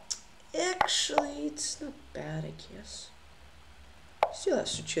 Actually, it's not bad, I guess. Still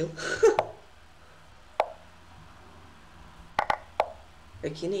has to chill.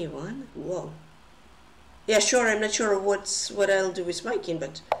 King a1? Whoa. Yeah, sure, I'm not sure what I'll do with my king,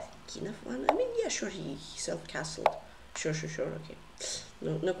 but king f1? I mean, yeah, sure, he self-castled. Sure, okay.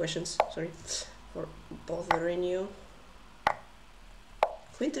 No questions, sorry for bothering you.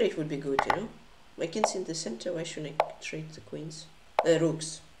 Queen trade would be good, you know? My king's in the center, why shouldn't I trade the queens?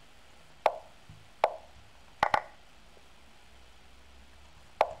 Rooks.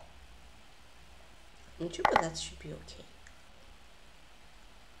 I'm sure, but that should be okay.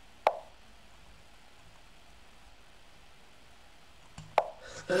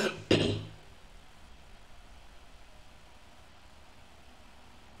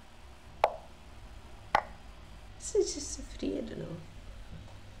 This is just a free, I don't know.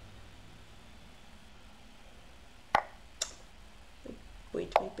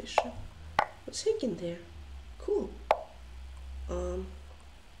 Wait, my bishop. What's hanging there? Cool.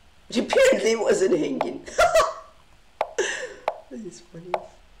 Apparently it wasn't hanging. That is funny.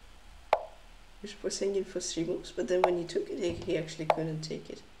 Bishop was hanging for 3 moves, but then when he took it, he actually couldn't take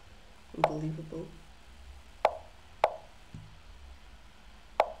it. Unbelievable.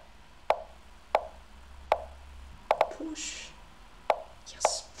 Push.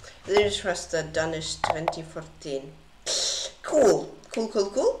 Yes. This was the Danish 2014. Cool.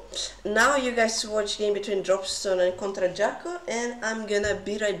 Now you guys watch game between Dropstone and Contra Jacko, and I'm gonna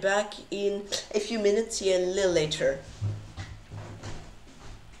be right back in a few minutes here, a little later.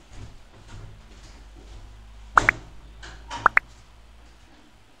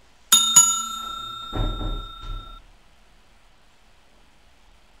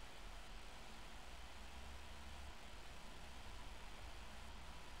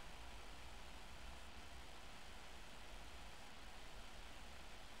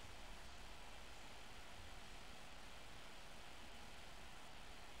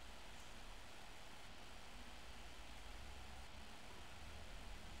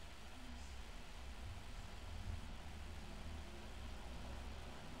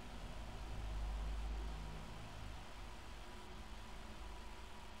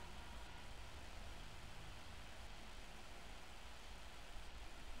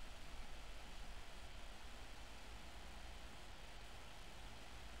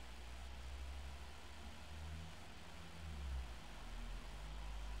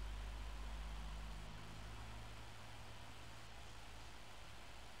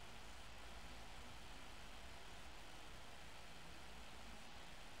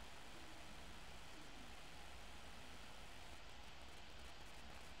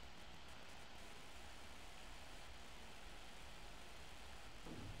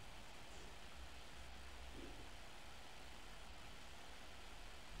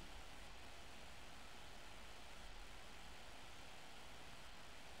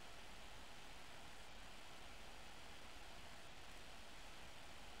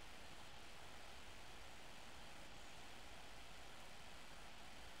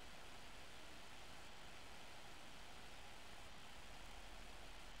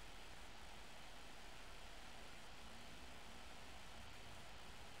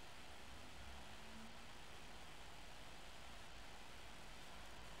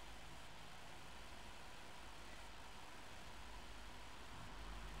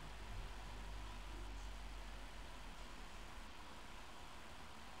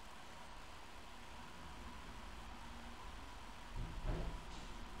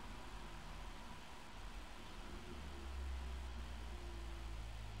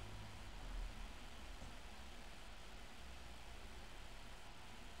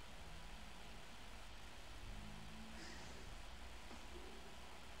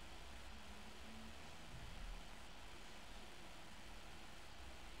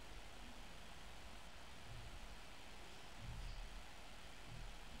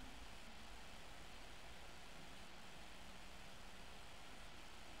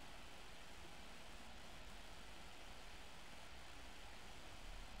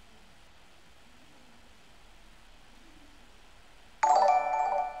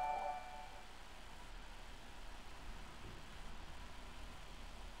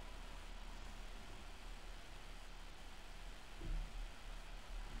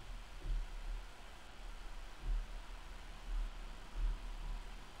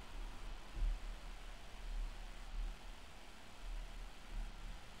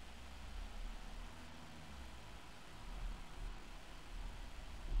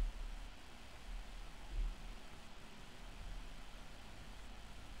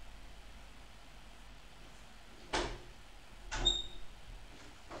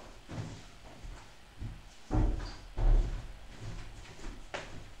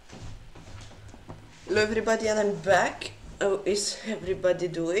 Hello everybody, and I'm back. How is everybody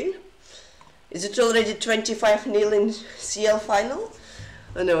doing? Is it already 25-0 in CL final?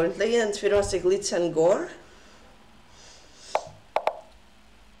 Oh no, and Firoze Glitz and Gore.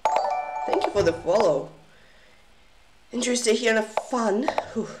 Thank you for the follow. Enjoy stay here and have fun.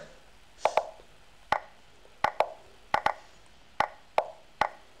 Whew.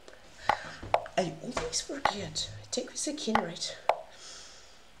 I always forget. I take with the king, right?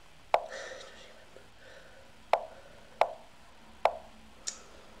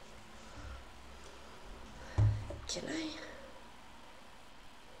 Can I?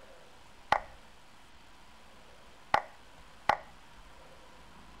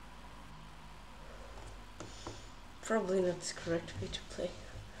 Probably not the correct way to play.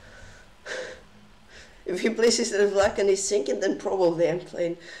 If he plays instead of black and he's sinking, then probably I'm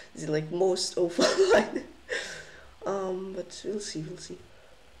playing the like most awful line. But we'll see, we'll see.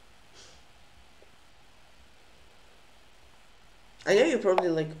 I know you're probably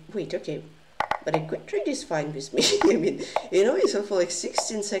like, wait, okay, but a good trade is fine with me. I mean, you know, it's for like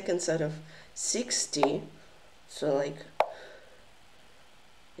 16 seconds out of 60, so like,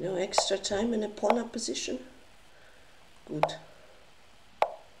 you know, extra time in a pawn up position. Good.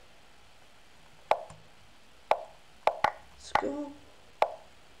 Let's go.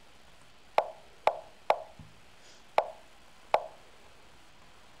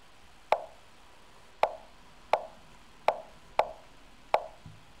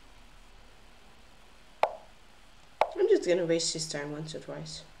 I'm just gonna waste his time once or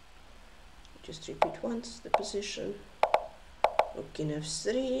twice. Just repeat once the position. Rook in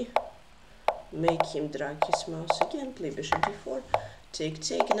f3. Make him drag his mouse again. Play bishop d4.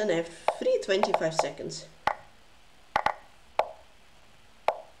 Take, and then f3. 25 seconds.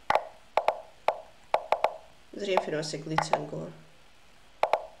 Firoze Glitz and Gore.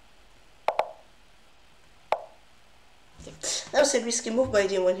 That was a risky move, but I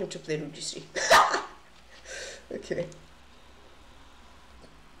didn't want him to play rook g3. Okay.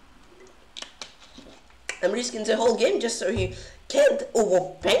 I'm risking the whole game just so he can't. Oh,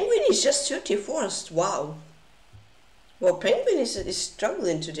 well, Penguin is just 31st. Wow. Well, Penguin is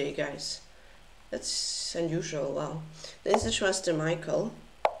struggling today, guys. That's unusual. Wow. There's the Grandmaster Michael.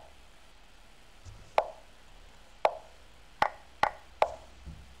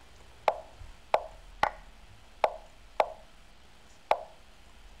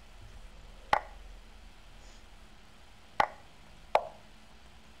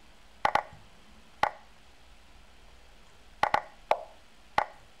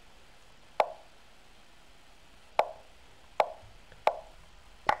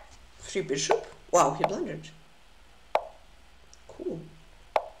 Free bishop? Wow, he blundered. Cool.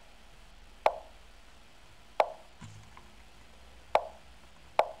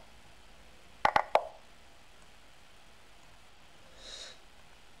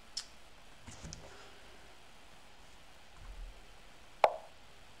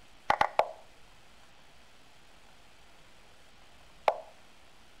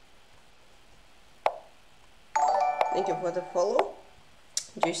 Thank you for the follow.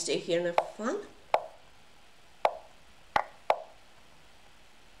 Just stay here and have fun.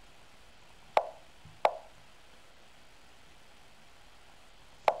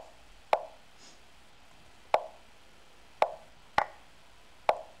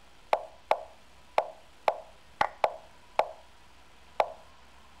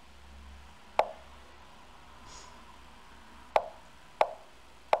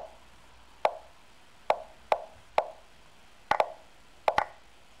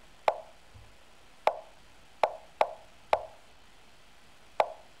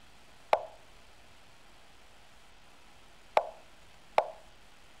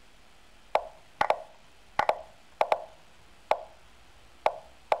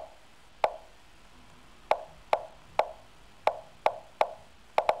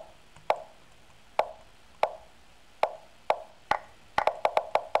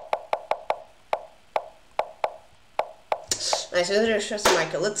 Nice, Grandmaster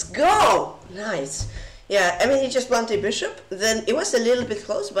Michael. Let's go! Nice. Yeah, I mean, he just blunted a bishop. Then it was a little bit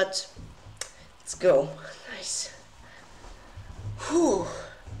close, but let's go. Nice. Whew.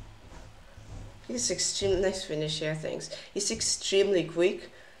 He's extremely nice finish here, thanks. He's extremely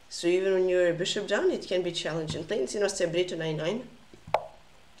quick, so even when you're a bishop down, it can be challenging. Playing Cherniaiev Brito 9-9.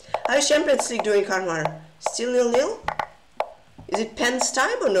 How is Champions League doing, Karmar? Still 0-0? Is it Penn's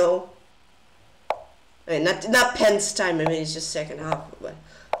time or no? I mean, not Penn's time, I mean, it's just second half, but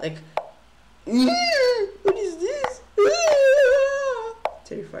like, what is this?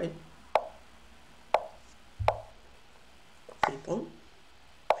 Terrifying. Free pawn.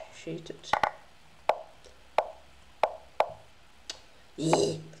 Appreciate it.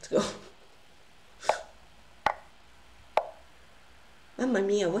 go. Mamma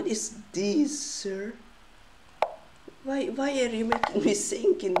mia, what is this, sir? Why are you making me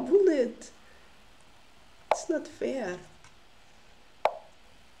sink in bullet? It's not fair.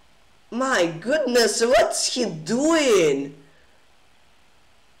 My goodness, what's he doing?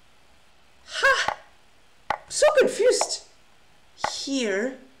 Ha! I'm so confused.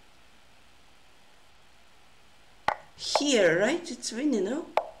 Here, right? It's winning, no?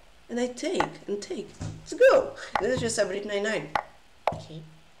 And I take. Let's go. This is just submit 9-9. Okay.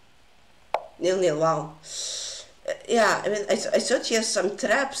 0-0. Wow. Yeah, I mean, I thought he has some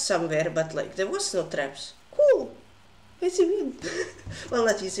traps somewhere, but like there was no traps. Cool. Easy win. Well,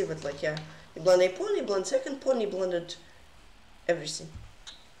 not easy, but like, yeah. He blundered a pawn, he blundered second pawn, he blundered everything.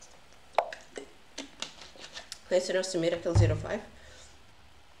 Nice enough to miracle 0-5.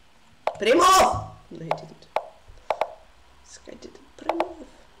 Primo! No, he didn't. This guy didn't primo.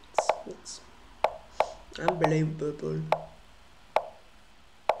 It's unbelievable.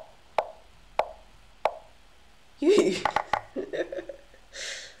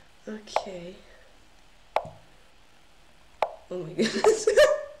 Okay. Oh my goodness.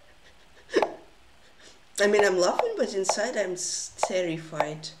 I mean, I'm laughing, but inside I'm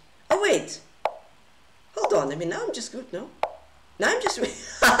terrified. Oh wait. Hold on. I mean, now I'm just good, no? Now I'm just...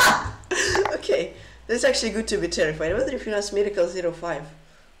 Okay. That's actually good to be terrified. I wonder if you know miracle 0-5.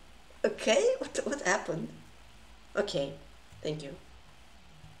 Okay. What happened? Okay. Thank you.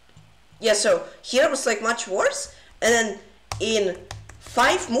 Yeah, so here was like much worse, and then in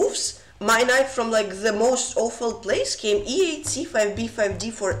 5 moves, my knight from like the most awful place came e8, c5, b5,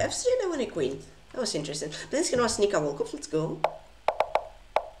 d4, f3, and I won a queen. That was interesting. Blinsky was Nika Volkov, let's go.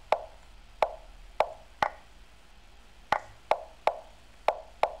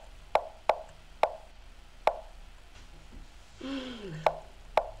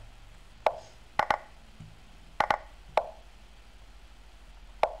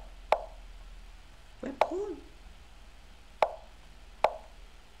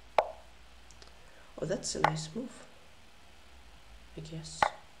 Oh, that's a nice move, I guess.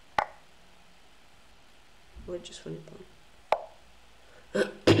 Or just one pawn.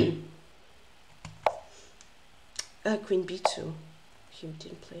 Queen b2. He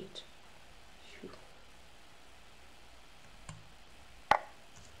didn't play it. Phew.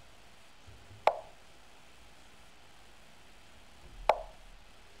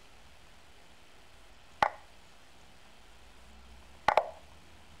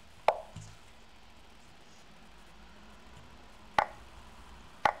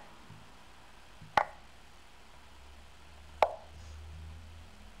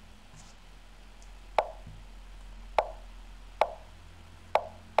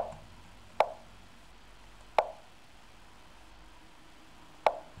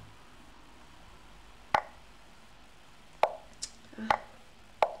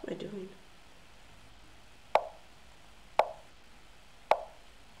 What am I doing?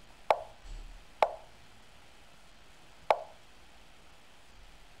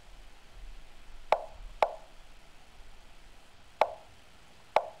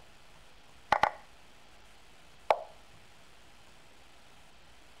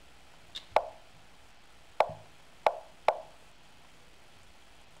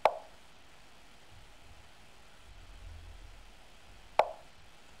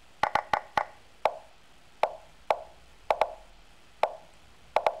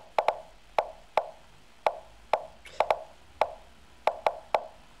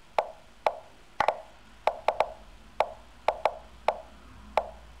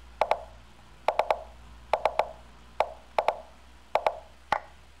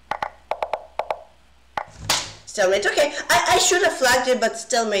 Stalemate. Okay, I should have flagged it, but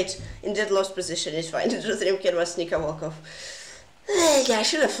stalemate in that lost position is fine. It was Rimkin was Nika Volkov. Yeah, I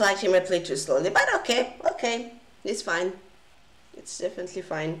should have flagged him. I played too slowly, but okay, it's fine. It's definitely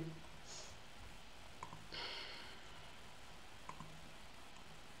fine.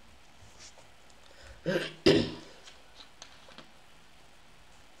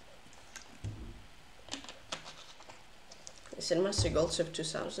 Cinemaster Golds of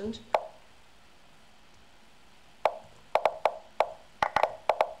 2000.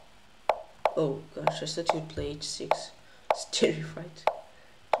 Oh gosh, I thought you'd play h6. It's terrified,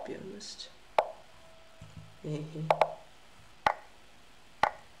 to be honest.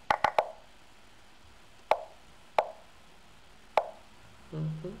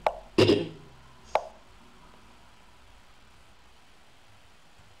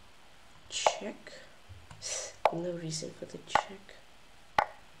 Check. No reason for the check.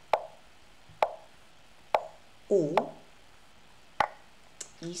 Oh.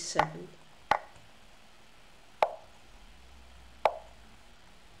 e7.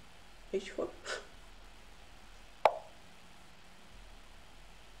 h4.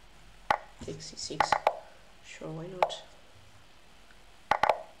 Take c6. Sure, why not?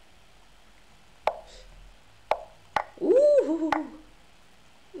 Ooh.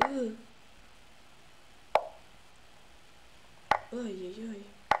 Ooh. Oy, oy, oy.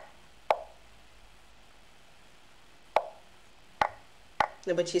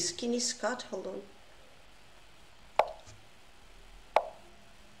 No, but his skin is cut. Hold on.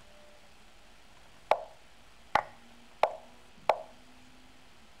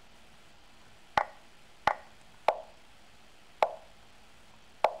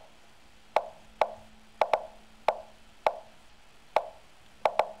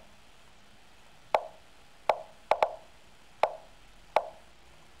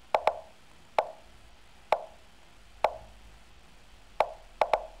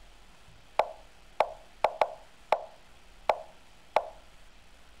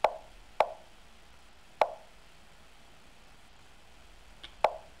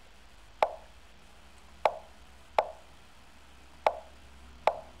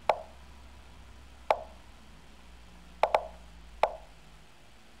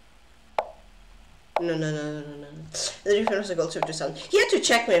 No. The difference was a gold to sound. He had to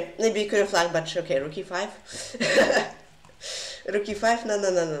check me. Maybe he could have flagged, but okay, rook e5. Rook e5,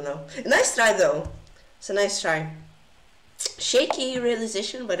 no. Nice try though. It's a nice try. Shaky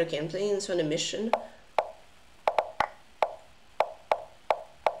realization, but okay, I'm playing this on a mission.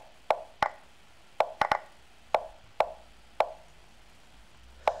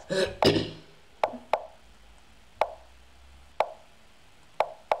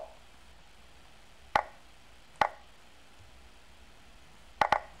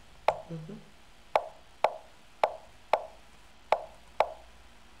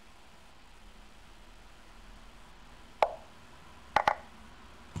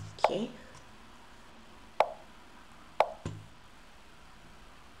 Okay.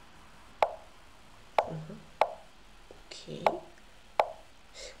 Okay.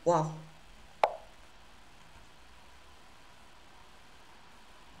 Wow.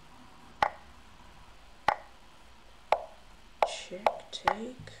 Check,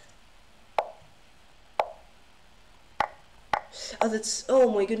 take. Oh, that's,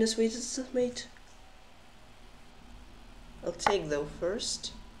 oh my goodness, wait, it's not mate. I'll take though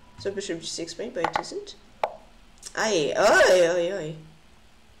first. So bishop g6 mate, but it isn't. Aye.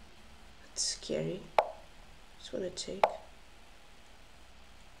 That's scary. Just wanna take.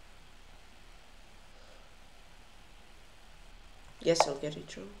 Yes, I'll get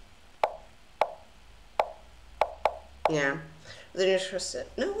it wrong. Yeah. Then you trust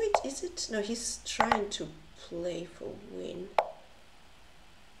it. No, wait, is it? No, he's trying to play for win.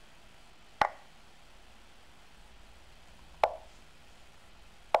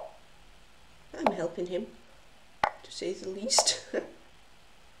 I'm helping him, to say the least.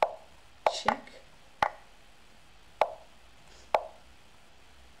 Check.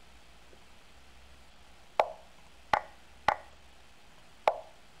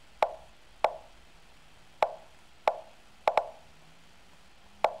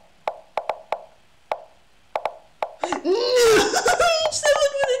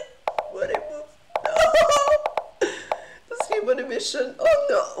 Oh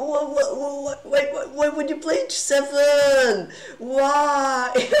no! Why would you play h7?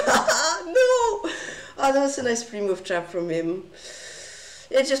 Why? No! Oh, that was a nice pre-move trap from him.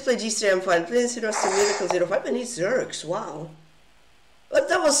 Yeah, just play g3, I'm fine. Playing Cherniaiev Miracle 05 and he zerks, wow. But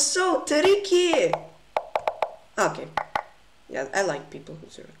that was so tricky! Okay. Yeah, I like people who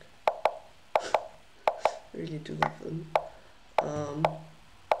zerk. Really do love them.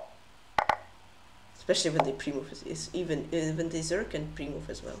 Especially when they pre-move, even when they zerk and pre-move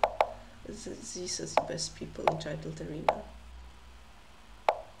as well. These are the best people in Titled Arena.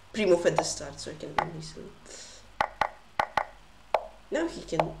 Pre-move at the start so he can win easily. Now he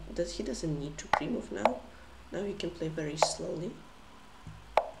can, he doesn't need to pre-move now. Now he can play very slowly.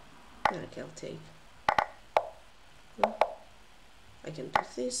 Okay, I'll take. I can do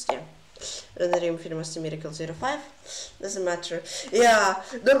this, yeah. Grandmaster Miracle 05. Doesn't matter. Yeah,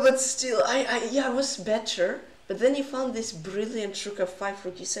 no, but still, yeah, I was better. But then he found this brilliant rook f5,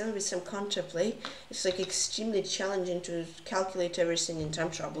 rook e7 with some counterplay. It's like extremely challenging to calculate everything in time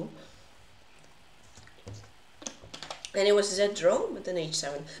trouble. And it was Z draw, but then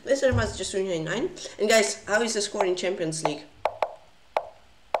h7. This was just 9. And guys, how is the score in Champions League?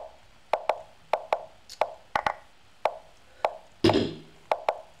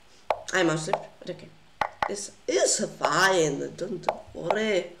 I'm outslipped, but okay. It's fine, don't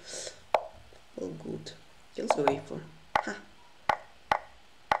worry. All good. Let's go A4. Ha.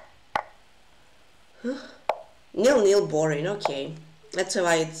 Huh? 0-0 boring, okay. That's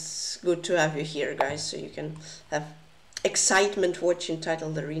why it's good to have you here, guys, so you can have excitement watching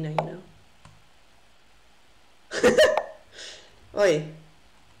Titled Arena, you know. Oi.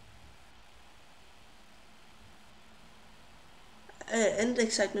 And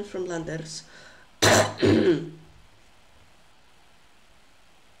excitement from Landers.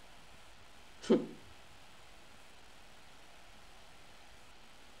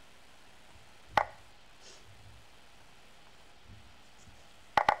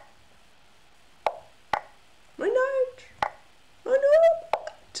 My knight! Oh no!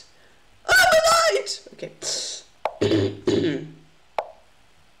 Oh, my knight! Okay.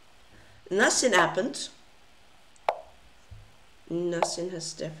 Nothing happened. Nothing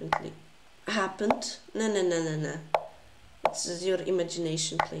has definitely happened. No. It's your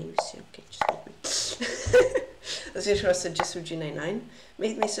imagination playing with you. Okay, just let me. As usual, suggest G99.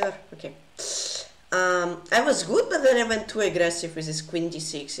 Made me, sir. Okay. I was good, but then I went too aggressive with this Queen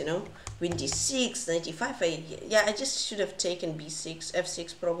D6, you know? Queen D6, 95. I just should have taken B6,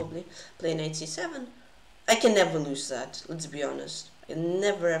 F6 probably. Play Knight C7. I can never lose that, let's be honest. I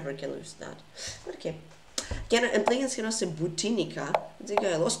never ever can lose that. Okay. I'm playing against Butinica. The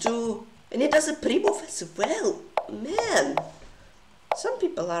guy lost to, and he does a pre-move as well. Man, some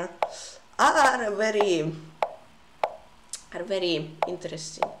people are very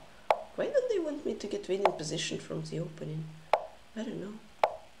interesting. Why don't they want me to get winning position from the opening? I don't know.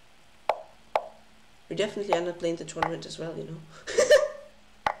 We definitely are not playing the tournament as well, you know.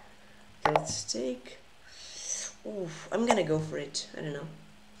 Okay, let's take. Oof, I'm gonna go for it. I don't know.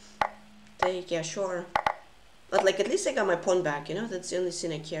 Take, yeah, sure. But like, at least I got my pawn back, you know? That's the only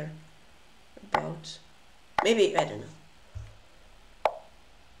thing I care about. Maybe, I don't know.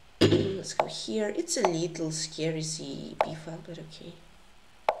 Let's go here. It's a little scary, the B file, but okay.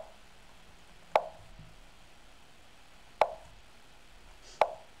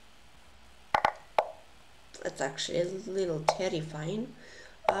 That's actually a little terrifying,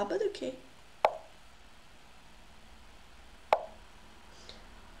 but okay.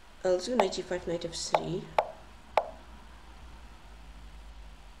 I'll do knight e5, knight f3.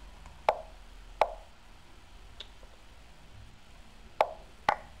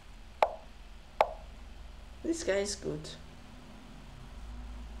 This guy is good.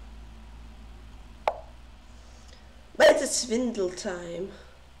 But it's swindle time.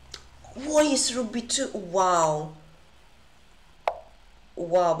 Why is rook b2? Wow.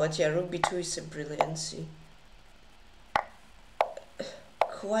 Wow, but yeah, rook b2 is a brilliancy.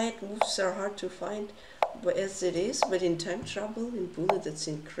 Quiet moves are hard to find, but as it is, but in time trouble, in bullet, that's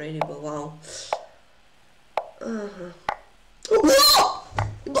incredible. Wow. Whoa!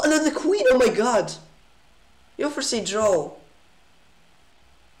 Another queen, oh my god. You foresee draw.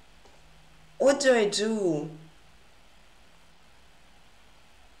 What do I do?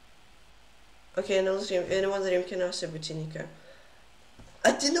 Okay, anyone that can ask Butinica.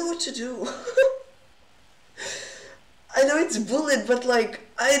 I didn't know what to do. I know it's bullet, but like,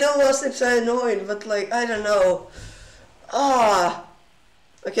 I know last time's so annoying, but like, I don't know.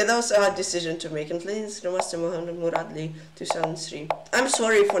 Okay, that was a hard decision to make. And playing Grandmaster Mohammed Muradli 2003. I'm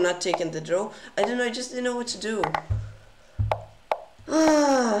sorry for not taking the draw. I don't know, I just didn't know what to do.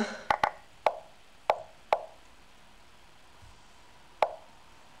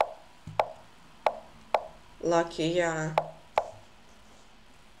 Lucky, yeah.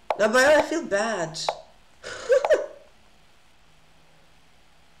 No, but I feel bad.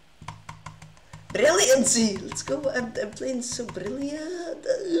 Brilliancy! Let's go. I'm playing so brilliant.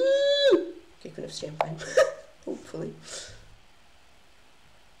 Okay, Queen of 3, I'm fine. Hopefully.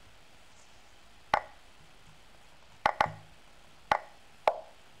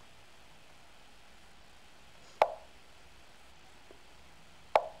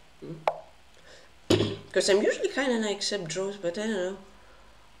 Because I'm usually kind of accept draws, but I don't know.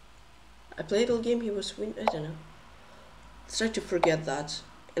 I played all game, he was win. I don't know. Let's try to forget that.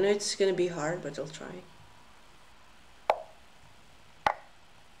 I know it's gonna be hard, but I'll try.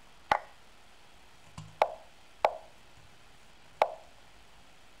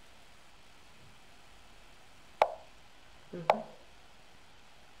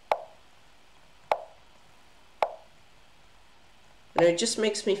 And it just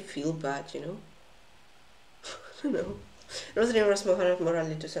makes me feel bad, you know? I don't know. Another name was Mohammed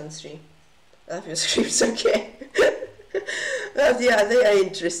Morali 2003. I love your scripts, okay. Yeah, they are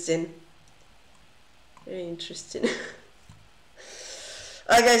interesting. Very interesting.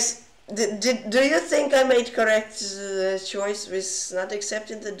 Alright guys, Do you think I made correct choice with not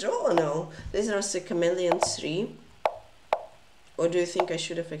accepting the draw or no? This was a chameleon 3. Or do you think I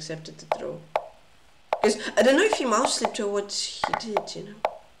should have accepted the draw? Because I don't know if he mouse slipped or what he did, you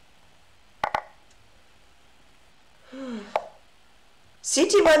know.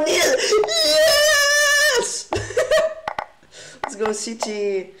 City 1-0! Yes! Let's go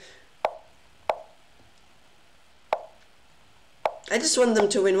City. I just want them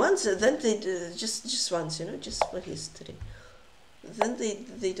to win once, then they just once, you know, just for history. Then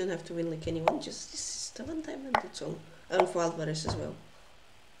they don't have to win like anyone, just the one time and that's all. And for Alvarez as well.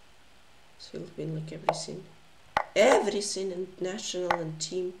 So he'll win like everything and national and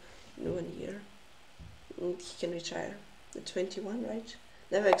team in 1 year. And he can retire at 21, right?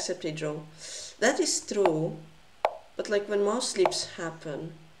 Never accept a draw. That is true, but like when mouse slips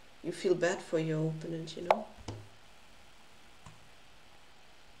happen, you feel bad for your opponent, you know.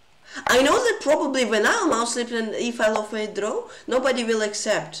 I know that probably when I'll mouse slip and if I offer a draw, nobody will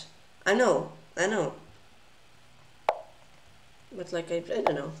accept. I know. But like, I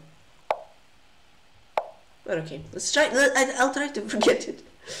don't know. But okay, let's try, I'll try to forget it.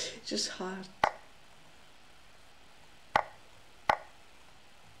 It's just hard.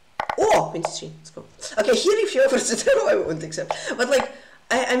 Oh, 23, let's go. Okay, here if you offers a draw, I won't accept. But like,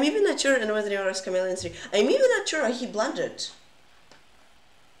 I'm even not sure, and whether you are chameleon 3, I'm even not sure he blundered.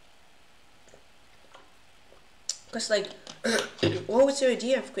 Because like, what was your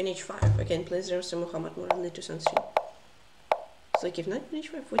idea of Queen H5? Again, plays Ramsey Muhammad Morali 2003. It's like, if not Queen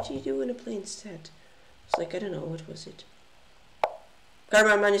H5, what do you do in a play instead? It's like, I don't know, what was it?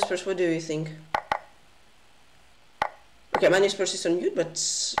 Karma Manispers, what do you think? Okay, Manispers is on mute, but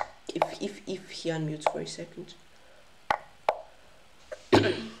if he unmutes for a second.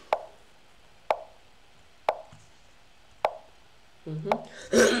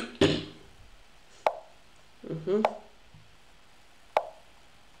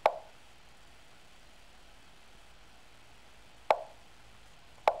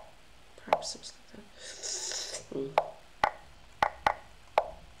 Perhaps something like that.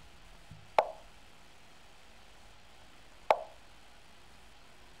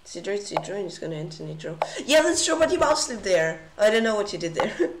 C-draw, he's gonna enter draw. Yeah, that's true, but he mouse slipped there. I don't know what he did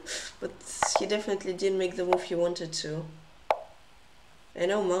there. But he definitely didn't make the move he wanted to. I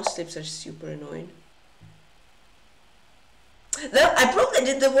know mouse slips are super annoying. Then I probably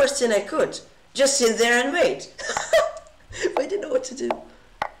did the worst thing I could. Just sit there and wait. I didn't know what to do.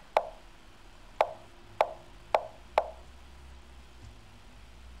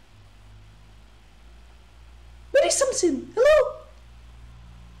 Where is something? Hello?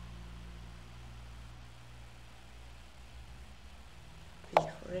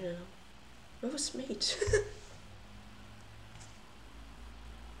 I don't know. Where was mate?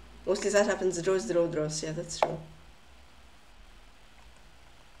 Mostly that happens, draws. Yeah, that's true.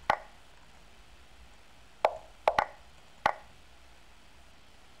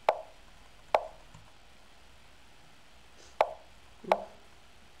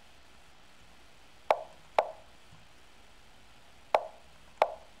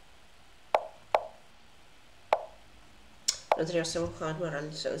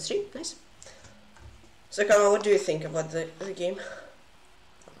 Nice. So, Karma, what do you think about the game?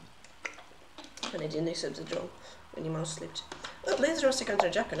 And I didn't accept the draw when he mouse slipped. Well, let's draw second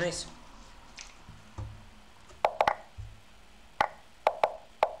Jacka, nice.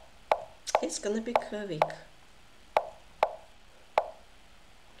 It's gonna be Kvik.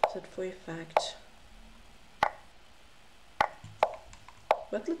 That for a fact.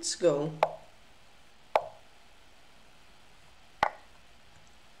 But let's go.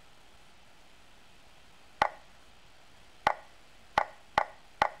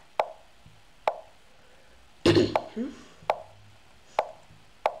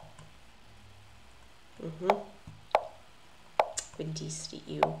 With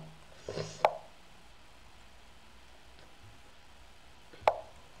D3U.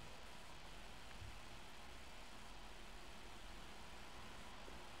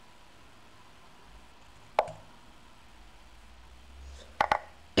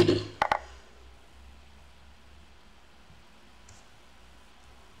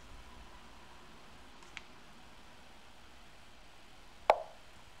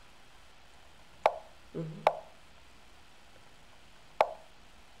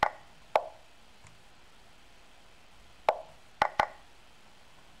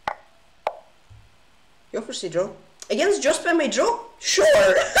 Your first draw. Against just by my draw? Sure!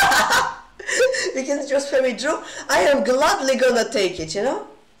 Against just by my draw? I am gladly gonna take it, you know?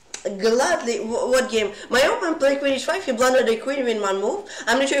 Gladly. What game? My opponent played queen h5, he blundered a queen in one move.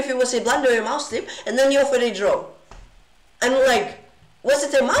 I'm not sure if it was a blunder or a mouse slip, and then he offered a draw. I'm like, was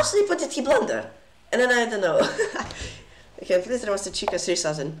it a mouse slip or did he blunder? And then I don't know. Okay, please there was the Chica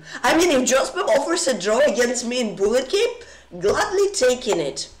 3000. I mean, if Jospem offers a draw against me in bullet game, gladly taking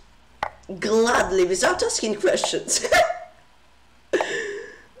it. Gladly, without asking questions.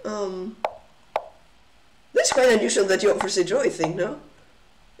 That's quite unusual that he offers a draw, I think, no?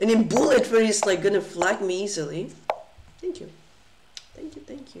 And in bullet where he's like gonna flag me easily. Thank you. Thank you,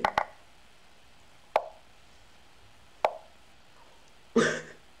 thank you.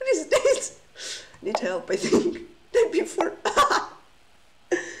 What is this? Need help, I think. Like before.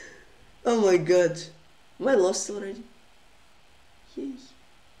 Oh my god. Am I lost already? Yay.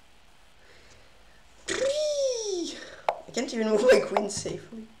 I can't even move my queen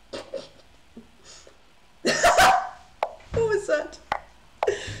safely. What was that?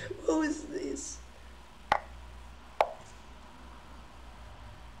 What was this?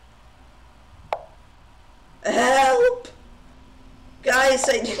 Help! Guys,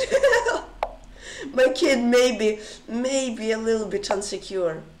 I need help! My kid maybe a little bit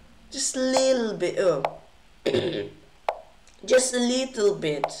insecure. Just a little bit. Oh. Just a little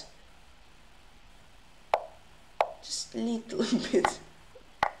bit. Just a little bit.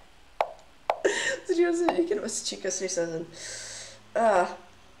 Seriously, you can was Chica 3000.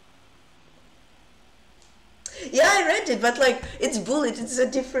 Yeah, I read it, but like, it's bullet, it's a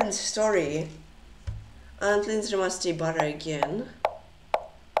different story. And Lindsay must Ibarra again.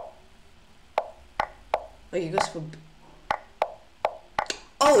 Oh, he goes for...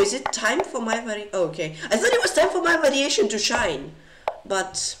 Oh, is it time for my oh, okay. I thought it was time for my variation to shine.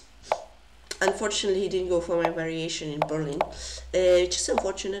 But unfortunately he didn't go for my variation in Berlin. Which is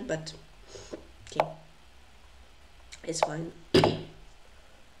unfortunate, but okay. It's fine. And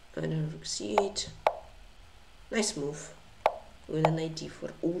then rook c8. Nice move. With an knight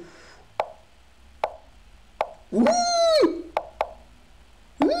d4. Ooh. Woo!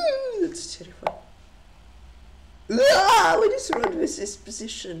 Woo! That's terrifying. Ah, what is wrong with this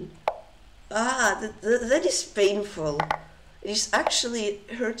position? Ah, that is painful. It is actually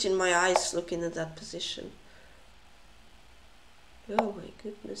hurting my eyes looking at that position. Oh my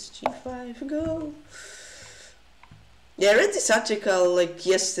goodness, g5, go! Yeah, I read this article like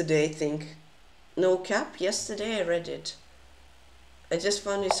yesterday, I think. No cap, yesterday I read it. I just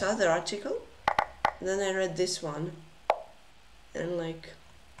found this other article, and then I read this one. And like,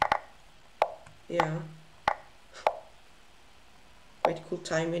 yeah. Quite cool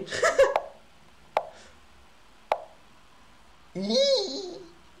timing. I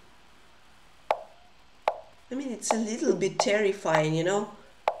mean, it's a little bit terrifying, you know?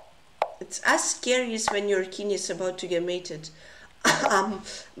 It's as scary as when your king is about to get mated.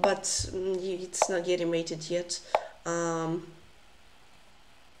 But it's not getting mated yet. Yeah,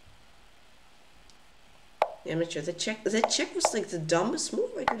 I'm not sure. That check was like the dumbest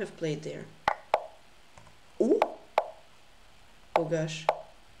move I could have played there. Ooh. Oh gosh.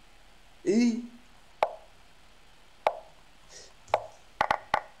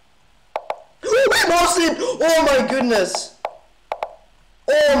 Oh my goodness!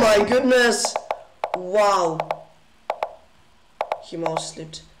 Oh my goodness! Wow. He mouse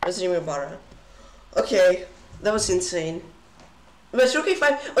slipped. Cherniaiev Barra. Okay, that was insane. But rook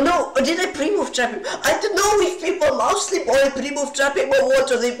a5. Oh no, or did I pre-move trap him? I don't know if people mouse slip or I pre-move trap him or what,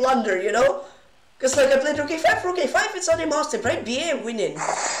 or they blunder, you know? Because like I played rook a5, it's not a mouse slip, right? BA, I'm winning.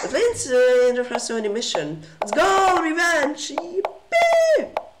 The plane's in the first one mission. Let's go, revenge!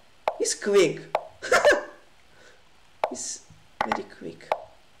 Yippee! He's quick. He's very quick.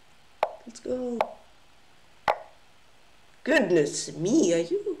 Let's go. Goodness me, are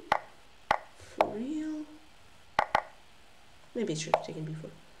you for real? Maybe it should have taken before.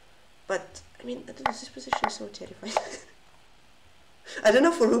 But, I mean, I don't know, this position is so terrifying. I don't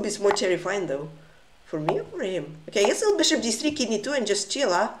know for who it's more terrifying though. For me or for him? Okay, I guess I'll bishop d3, kidney 2 and just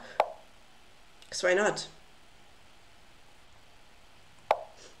chill, huh? Because why not?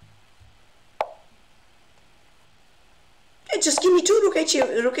 Yeah, just give me 2 rook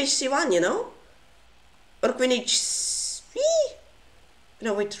hc1, you know? Or queen h3?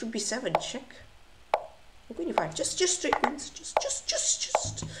 No, wait, rook b7, check. Queen e5, just straight queens, just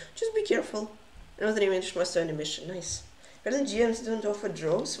be careful. Another image must earn a mission, nice. Berlin GMs don't offer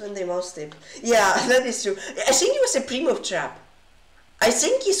draws when they mouse slip. Yeah, that is true. I think it was a pre-move trap. I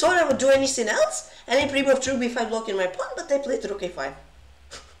think he thought I would do anything else, and he pre-moved rook b5 blocking my pawn, but I played rook a5.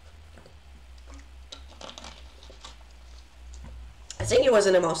 I think it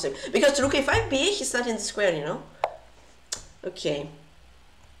wasn't a mouse slip, because rook a5 BA, he's not in the square, you know? Okay.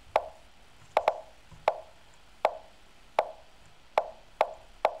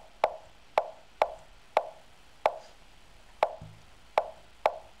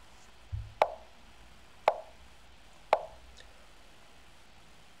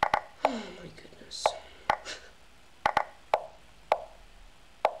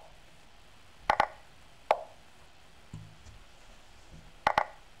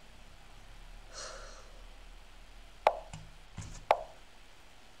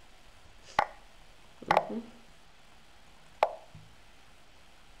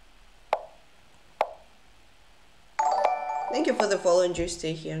 for the follow, enjoy,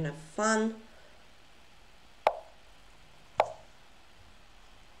 stay here and have fun.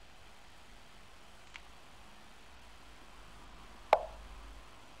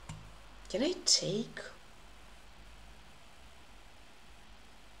 Can I take?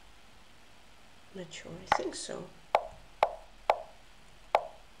 Not sure, I think so.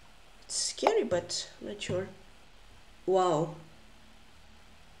 It's scary, but not sure. Wow.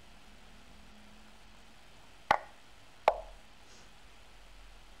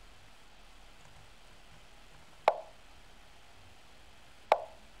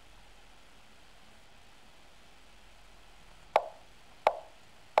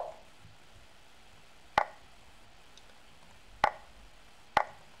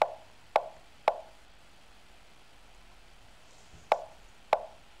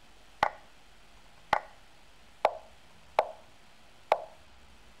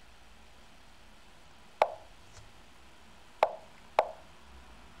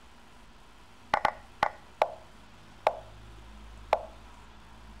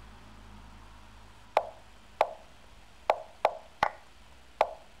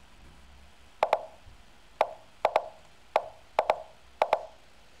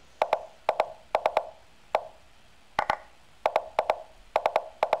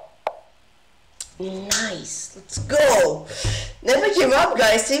 Nice, let's go. Never give up,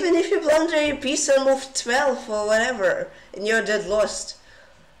 guys. Even if you blunder your piece on move 12 or whatever and you're dead lost.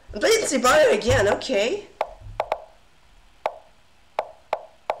 Playing Zibar again, okay.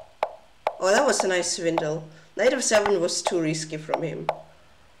 Oh, that was a nice swindle. Knight of 7 was too risky from him.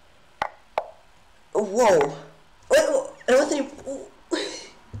 Whoa. What was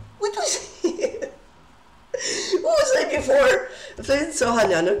what was I before? Playing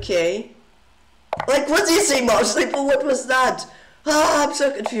Sohanyan, okay. Like, what did you say, Mouse? Like, well, what was that? Ah, I'm so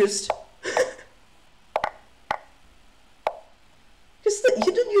confused. Because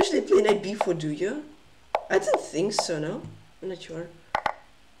you don't usually play knight b4, do you? I didn't think so, no? I'm not sure.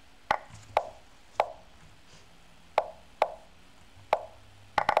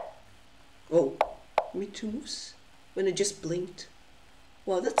 Oh, made 2 moves? When I just blinked.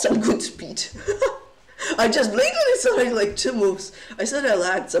 Wow, that's some good speed. I just blinked and it's already like 2 moves. I said I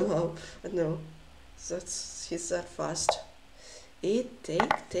lagged somehow, but no. So he's that fast.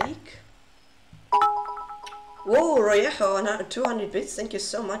 Take. Whoa, Royejo, 200 bits. Thank you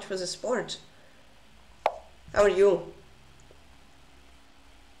so much for the support. How are you?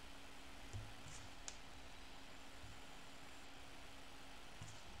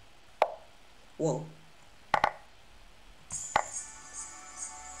 Whoa.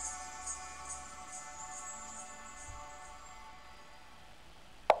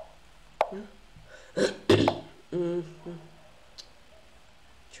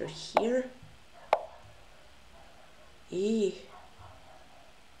 Sure, here. E.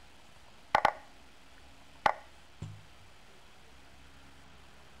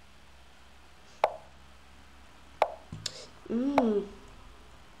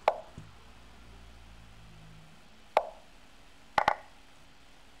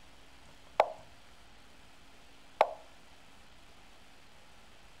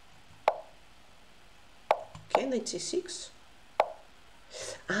 Okay, 96.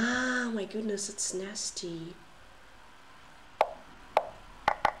 Ah, my goodness, it's nasty.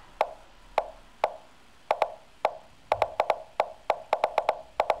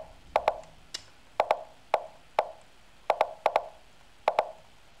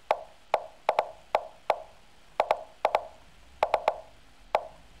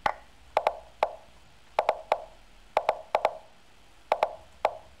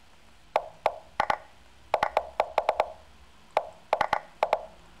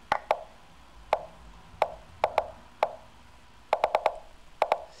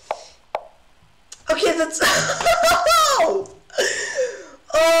 Okay, that's...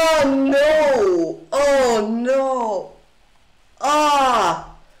 Oh no! Oh no!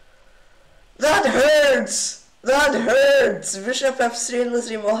 Ah! That hurts! That hurts! Bishop F3 and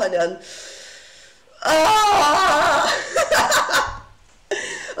Muslim Mohanyan. Ah!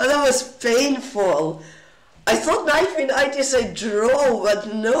 Oh, that was painful. I thought knife in knight is a draw,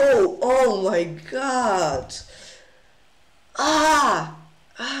 but no! Oh my god! Ah!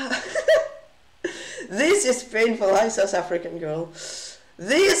 Ah! This is painful. Hi, South African girl.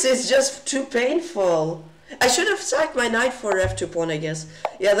 This is just too painful. I should have sacked my knight for f2 pawn, I guess.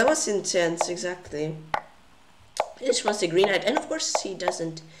 Yeah, that was intense, exactly. This was the green knight, and of course he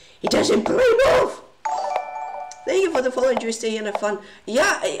doesn't play move. Thank you for the follow, enjoy, stay and have fun.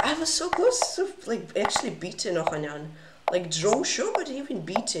 Yeah, I was so close to like actually beating Ohanyan. Like draw sure, but even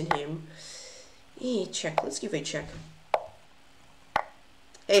beating him. Check, let's give a check.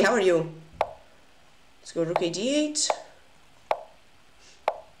 Hey, how are you? Let's go rook d8.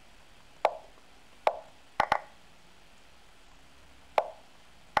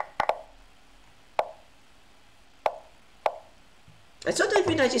 I thought that'd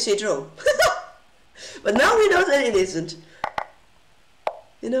be knight e8 draw. But now we know that it isn't.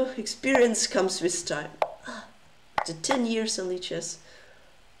 You know, experience comes with time. After 10 years on chess,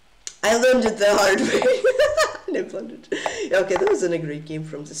 I learned it the hard way. I blundered. Okay, that wasn't a great game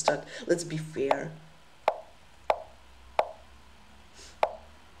from the start. Let's be fair.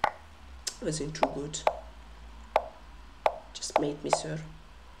 It wasn't too good. Just mate me, sir.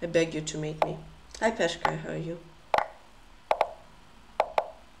 I beg you to mate me. Hi, PeshkaCh, how are you?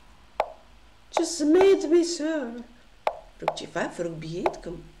 Just mate me, sir. Rook g5, rook b8,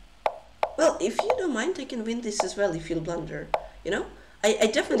 come. Well, if you don't mind, I can win this as well if you'll blunder. You know?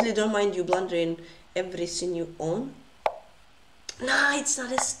 I definitely don't mind you blundering everything you own. Nah, it's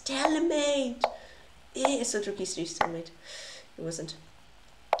not a stalemate. Yeah, it's a rook e3 stalemate. It wasn't.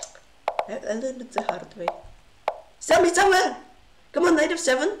 I learned it the hard way. Tell me somewhere! Come on, knight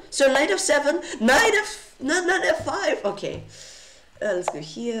f7. So knight f7, knight f5. Okay. Let's go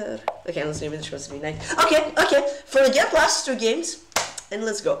here. Okay, let's name it supposed to be knight. Okay, okay. Forget last 2 games and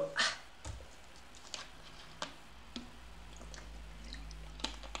let's go.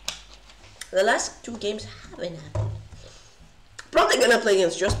 The last 2 games haven't happened. Probably gonna play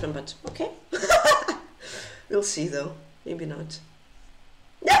against Jospin, but okay. We'll see though. Maybe not.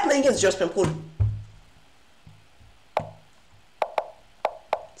 Yeah, playing against Jospin, cool.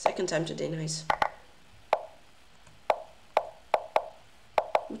 Second time today, nice.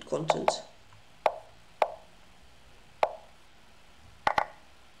 Good content.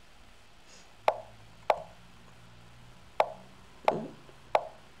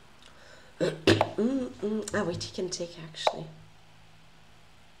 Ah, wait, he can take actually.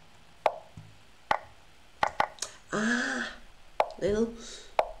 Ah, little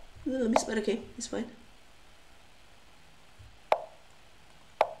miss, but okay, it's fine.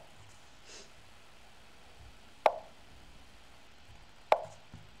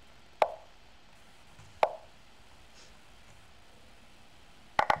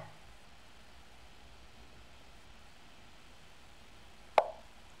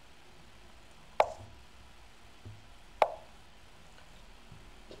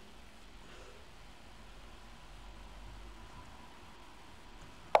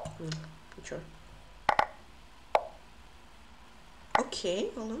 Sure. Okay,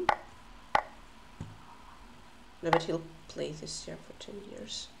 hold on. No, but he'll play this year for 10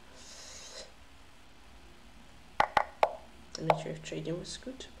 years. I'm not sure if trading was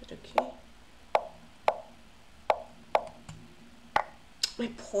good, but okay. My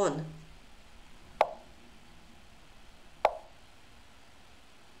pawn.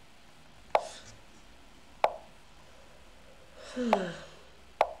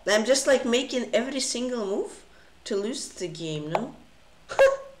 I'm just like making every single move to lose the game, no?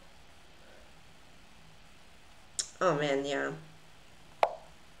 Oh man, yeah.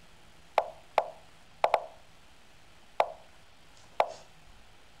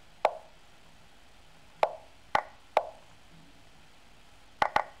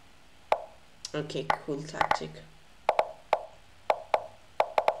 Okay, cool tactic.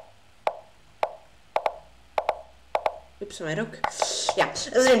 Oops, my rook. Yeah,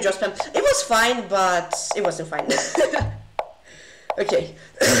 LiveStream just spam. It was fine, but it wasn't fine. Okay.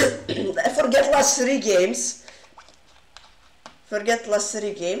 Forget last 3 games. Forget last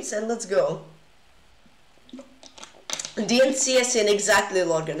 3 games and let's go. DNCS in exactly,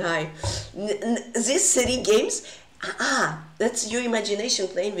 Logan. Hi. These 3 games, that's your imagination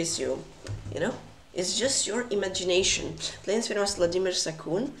playing with you. You know? It's just your imagination. Playing with Vladimir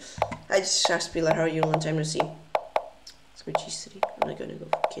Sakun. Hi, Schachspieler. How are you? Long time no see. Let's go g3. I'm not gonna go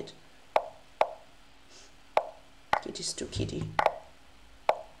for kid. Kid is too kiddie.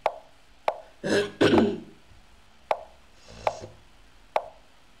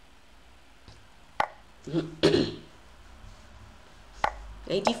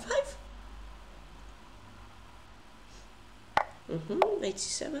 d5.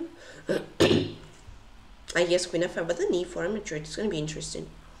 87. I guess queen f5, but then e4. I'm not sure. It's gonna be interesting.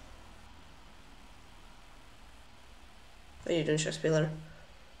 What are you doing, Schachspieler?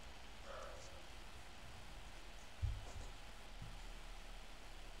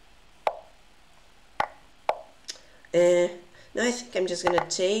 No, I think I'm just gonna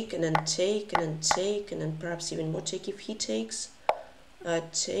take and then take and then take and then perhaps even more take if he takes.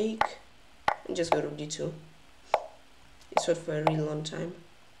 Take and just go to d2. It's worked for a really long time,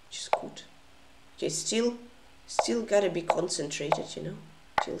 which is good. Okay, still gotta be concentrated, you know.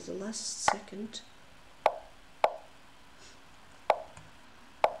 till the last second.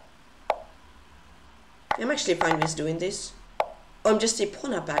 I'm actually fine with doing this. I'm just a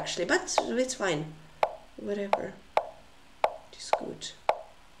pawn up actually, but it's fine. Whatever. It's good.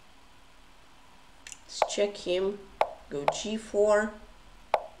 Let's check him. Go g4,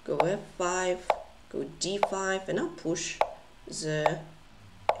 go f5, go d5, and now push the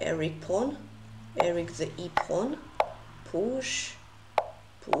Eric pawn. Eric the e pawn. Push,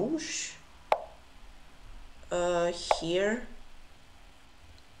 push. Here.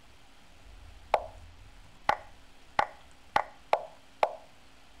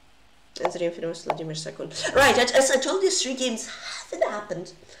 And the infamous Vladimir II. Right, as I told you, 3 games haven't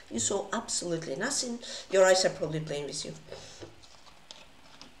happened. You saw absolutely nothing. Your eyes are probably playing with you.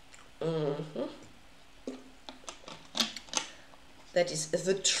 That is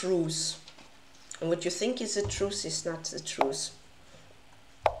the truth. And what you think is the truth is not the truth.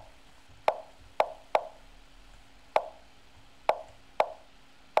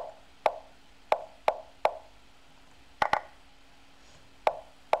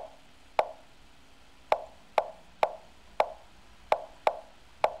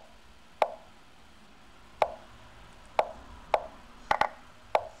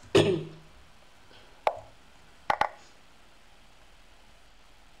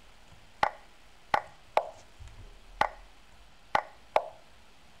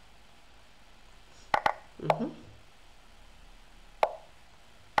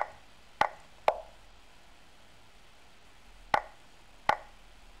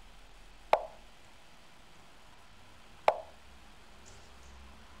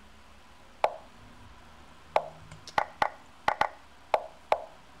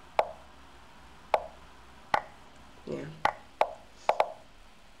 Yeah.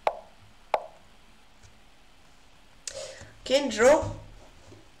 Can draw.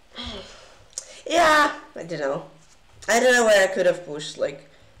 Yeah, I don't know. I don't know where I could have pushed, like,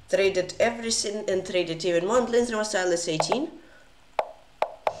 traded everything and traded even more. Lindsay was style is 18.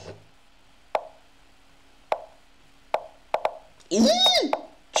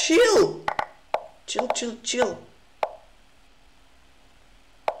 Chill! Chill, chill, chill.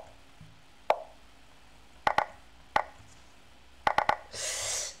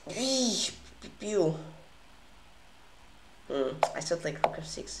 Pew. I thought like rook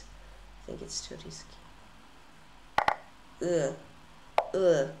f6. I think it's too risky. Ugh.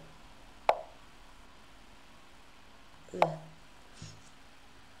 Ugh. Ugh.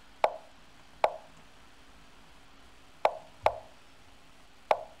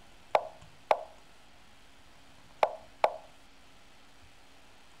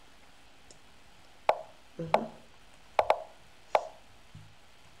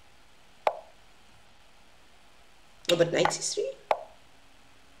 Oh, but knight c3?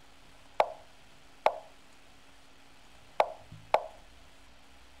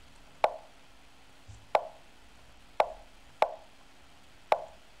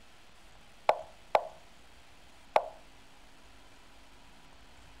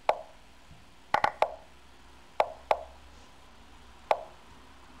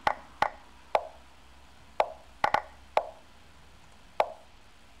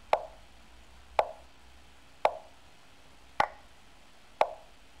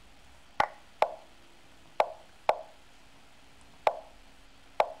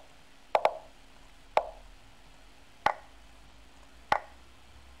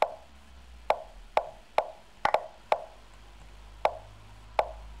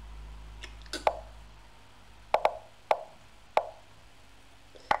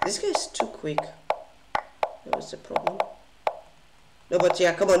 This guy's too quick. That was the problem. No, but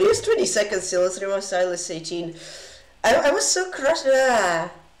yeah, come on, he has 20 seconds still. Let's remove Silas 18. I was so crushed. How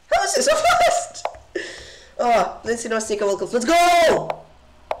is it so fast? Oh, let's see now, sneaker welcome. Let's go!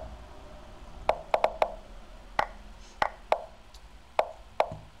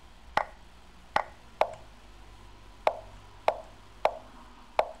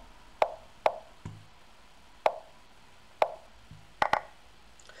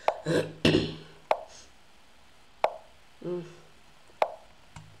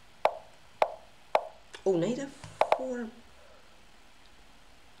 Oh, knight f4.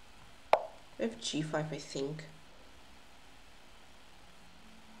 I have g5, I think.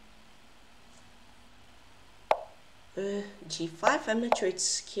 G5, I'm not sure it's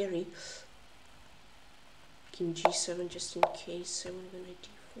scary. King g7 just in case. I want to go knight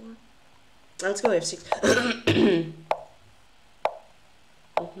d4. Let's go f6.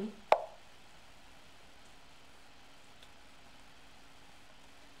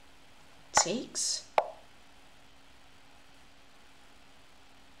 Takes.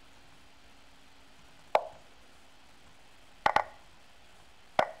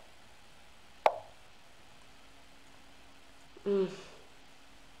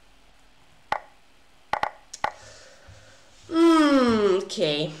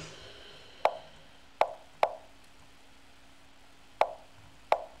 Okay.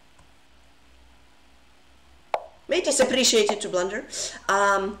 Mate is appreciated to blunder.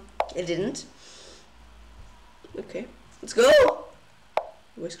 It didn't. Okay, let's go.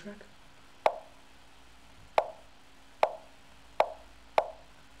 Voice crack.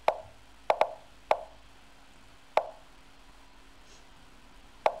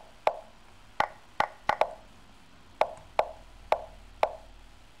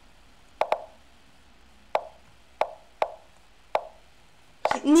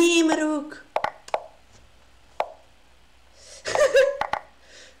 Nee, maar ook.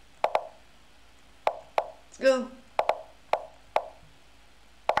 Let's go.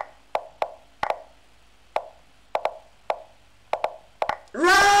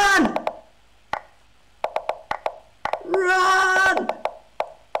 Run! Run!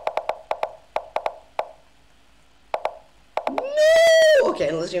 No!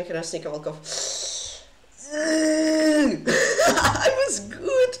 Okay, let's see, can I sneak a walk off? I was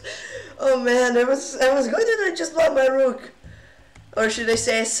good. Oh man, I was good and I just lost my rook. Or should I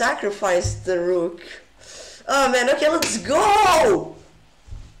say I sacrificed the rook. Oh man, okay, let's go!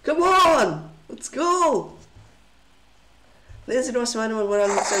 Come on! Let's go! There's an Osman on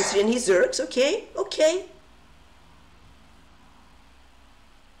 173 and he zerks, okay, okay.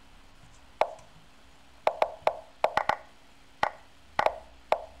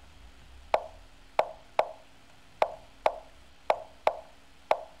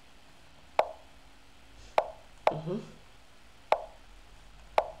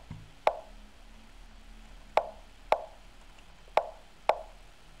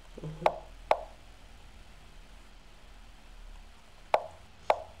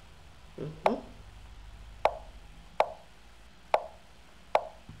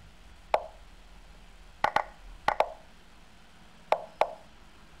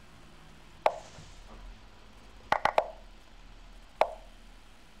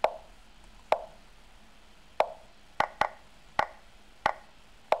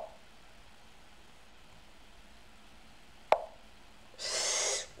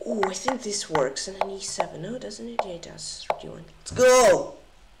 Oh, I think this works. And an e7, no, doesn't it? Yeah, it does. 31. Let's go!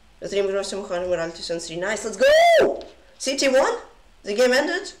 Nice, let's go! CT1? The game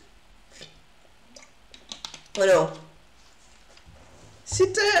ended? Oh no.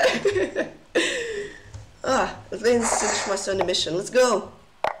 Sitte! Then Preshka's on the mission. Let's go!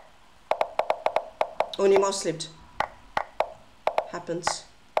 Oh, and he mouse slipped. Happens.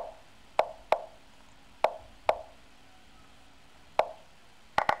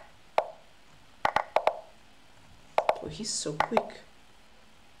 Oh, he's so quick.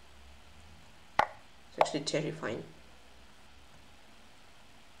 It's actually terrifying.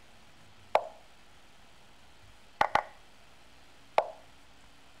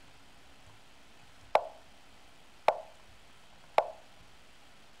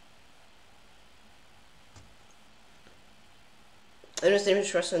 I don't even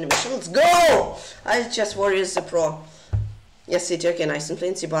trust on the mission. Let's go! I just Warriors the pro. Yes, City, okay, nice and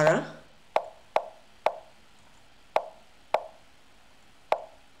playing Sibara.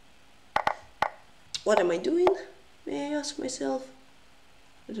 What am I doing? May I ask myself?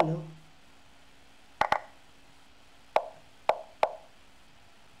 I don't know.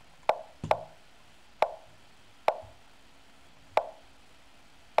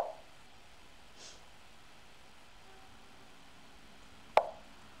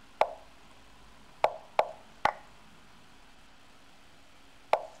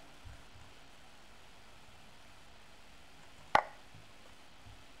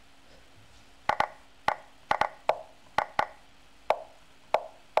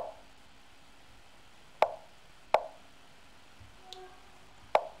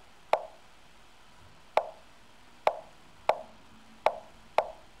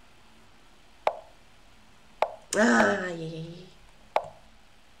 Ah, yeah.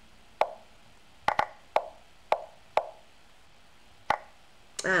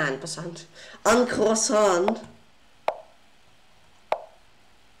 Ah, een passant. Een croissant.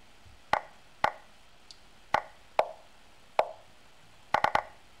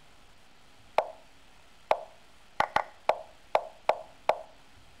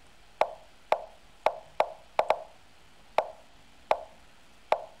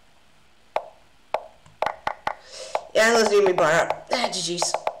 Ja, let's do me bar. Ah,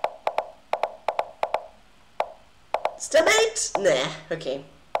 GG's. Stalemate? Nah, okay.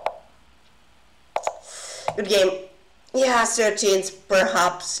 Good game. Yeah, 13th,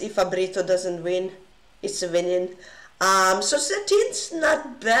 perhaps, if Abrito doesn't win, it's a winning. So 13th,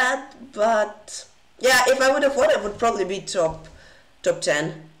 not bad, but yeah, if I would have won, I would probably be top top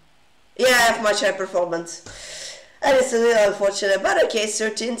 10. Yeah, I have much higher performance. And it's a little unfortunate, but okay,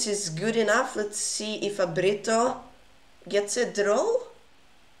 13th is good enough. Let's see if Abrito gets a draw.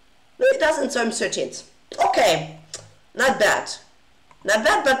 No, it doesn't, so I'm 13th. Okay, not bad. Not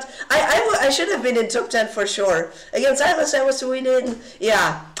bad, but I should have been in top 10 for sure. Against Silas, I was winning.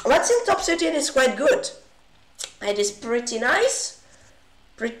 Yeah, what's in top 13 is quite good. It is pretty nice.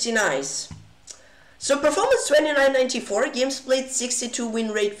 Pretty nice. So performance 29.94, games played 62,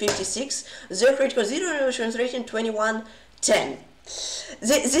 win rate 56, 0 critical, 0 innovations rating 21.10.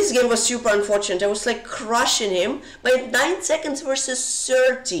 This game was super unfortunate. I was like crushing him by 9 seconds versus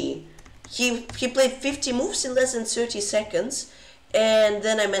 30. He played 50 moves in less than 30 seconds, and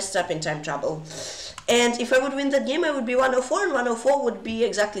then I messed up in time trouble. And if I would win that game, I would be 104, and 104 would be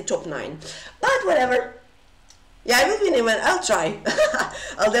exactly top 9. But whatever. Yeah, I will win him, and I'll try.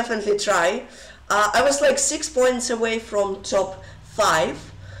 I'll definitely try. I was like 6 points away from top 5,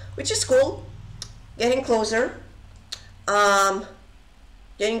 which is cool. Getting closer.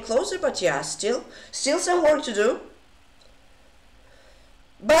 Getting closer, but yeah, still some work to do.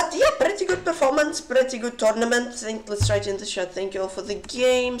 But yeah, pretty good performance, pretty good tournament. Let's try it in the chat. Thank you all for the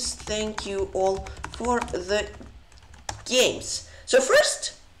games. Thank you all for the games. So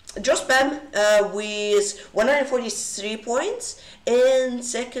first, Joe Spam with 143 points, and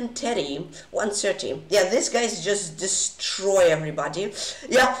second Teddy 130. Yeah, these guys just destroy everybody.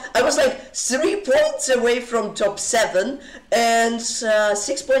 Yeah, I was like 3 points away from top 7 and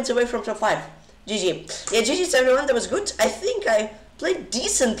 6 points away from top 5. GG. Yeah, GG to everyone. That was good. I think I played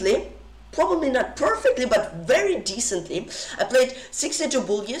decently. Probably not perfectly, but very decently. I played 62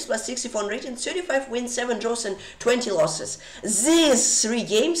 bull games plus 64 rating, 35 wins, 7 draws, and 20 losses. These 3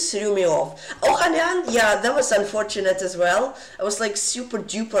 games threw me off. Ohanyan, yeah, that was unfortunate as well. I was like super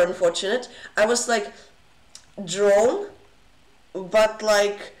duper unfortunate. I was like drawn, but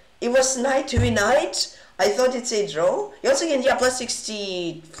like it was night to night. I thought it's a draw. You also again, yeah, plus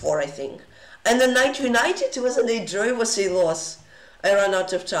 64, I think. And then night to night, it wasn't a draw, it was a loss. I ran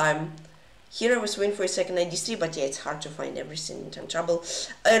out of time. Here I was waiting for a second 93, but yeah, it's hard to find everything in time trouble.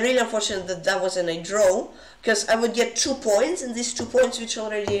 Really unfortunate that that wasn't a draw, because I would get 2 points, and these 2 points which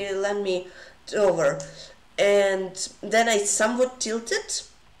already land me over. And then I somewhat tilted.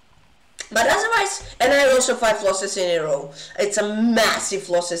 But otherwise, and I had also 5 losses in a row. It's a massive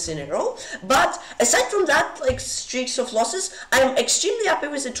losses in a row. But aside from that, like streaks of losses, I'm extremely happy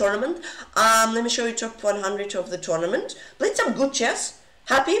with the tournament. Let me show you top 100 of the tournament. Played some good chess.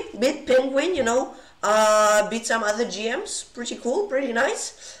 Happy, beat Penguin, you know, beat some other GMs, pretty cool, pretty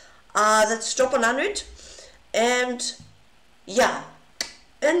nice. That's top 100, and yeah,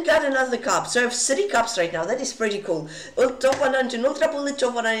 and got another cup. So I have 3 cups right now. That is pretty cool. Well, top 100 in Ultra Bullet,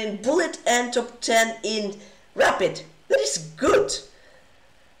 top 100 in Bullet, and top 10 in Rapid. That is good.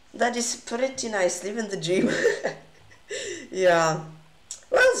 That is pretty nice, living the dream. Yeah.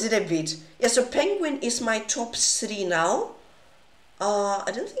 What else did I beat? Yeah, so Penguin is my top 3 now.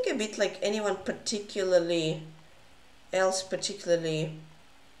 I don't think I beat like anyone particularly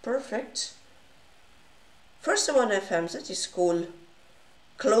perfect. First one FMs, that is cool.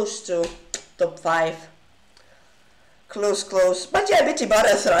 Close to top 5. Close. But yeah, I beat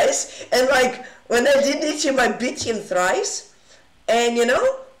Ibarra thrice. And like when I did beat him, I beat him thrice. And you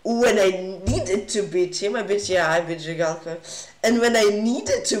know, when I needed to beat him, I beat Jigalka. And when I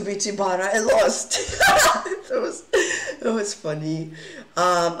needed to beat Ibarra, I lost. That was funny.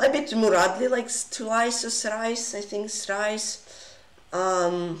 I beat Muradli like twice or thrice, I think thrice.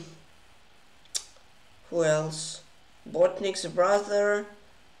 Who else? Botnik's brother.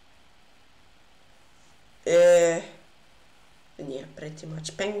 And yeah, pretty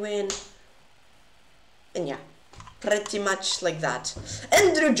much Penguin. And yeah, pretty much like that.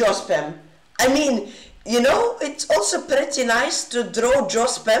 Andrew Jospem. I mean, you know, it's also pretty nice to draw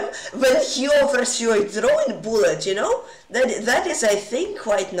Jospem when he offers you a draw in Bullet, you know? That is, I think,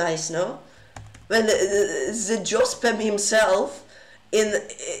 quite nice, no? When the Jospem himself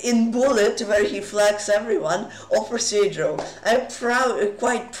in Bullet, where he flags everyone, offers you a draw. I'm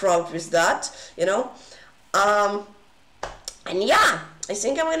quite proud with that, you know? And yeah, I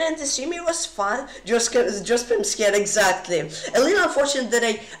think I'm gonna end the stream. It was fun. Just scared, exactly. A little unfortunate that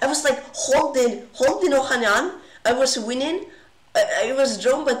I was like holding Ohanyan. I was winning. I was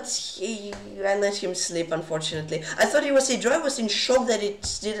drawn, but I let him sleep, unfortunately. I thought it was a draw. I was in shock that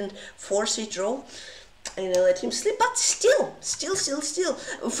it didn't force a draw. And I let him sleep, but still.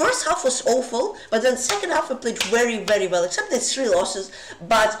 First half was awful, but then second half I played very, very well, except the 3 losses.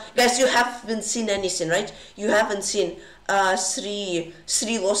 But guys, you haven't seen anything, right? You haven't seen 3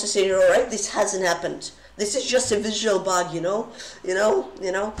 losses in a row, right? This hasn't happened. This is just a visual bug, you know.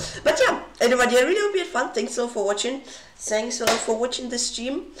 But yeah, everybody, I really hope you had fun. Thanks a lot for watching. Thanks a lot for watching the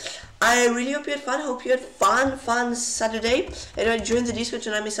stream. I really hope you had fun. Hope you had fun Saturday. Anyway, join the Discord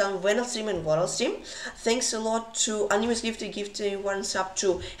tonight. Myself, when I'll stream and what I'll stream. Thanks a lot to Animus Gifted one sub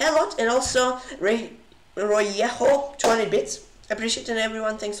to Helot, and also Royeho 200 bits. Appreciate it,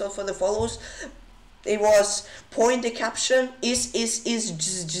 everyone. Thanks a lot for the follows. It was point the caption is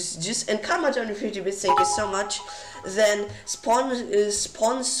just and Karma 250 bits. Thank you so much. Then Spawn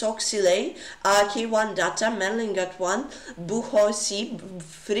Soxile, K1 Data, Manling got 1, Buho C,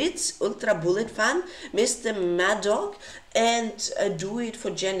 Fritz, Ultra Bullet Fan, Mr. Mad Dog, and Do It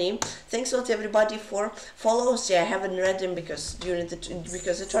for Jenny. Thanks a lot everybody for follows. Yeah, I haven't read them because during the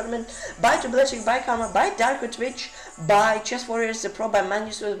tournament. Bye to Blessing, bye Karma, bye Darko Twitch, by Chess Warriors the Pro, by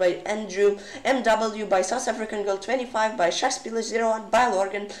Manusus, by Andrew MW, by South African Girl 25, by Shaxpiller 01, by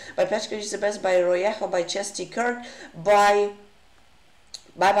Lorgan, by PeshkaCh is the best, by Royeho, by Chesty Kirk, by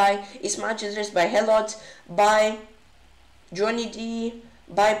Ismajidres, by Helot, by Johnny D,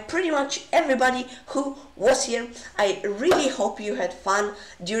 by pretty much everybody who was here. I really hope you had fun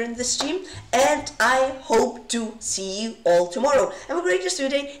during the stream, and I hope to see you all tomorrow. Have a great rest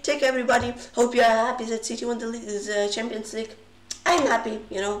of your day. Take care, everybody. Hope you are happy that City won the Champions League. I'm happy,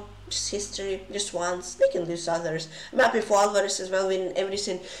 you know, just history, just once. They can lose others. I'm happy for Alvarez as well, winning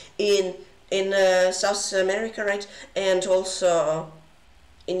everything in South America, right? And also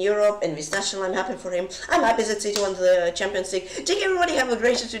in Europe and with National. I'm happy for him. I'm happy that City won the Champions League. Take care, everybody. Have a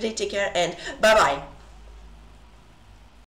great day today. Take care and bye-bye.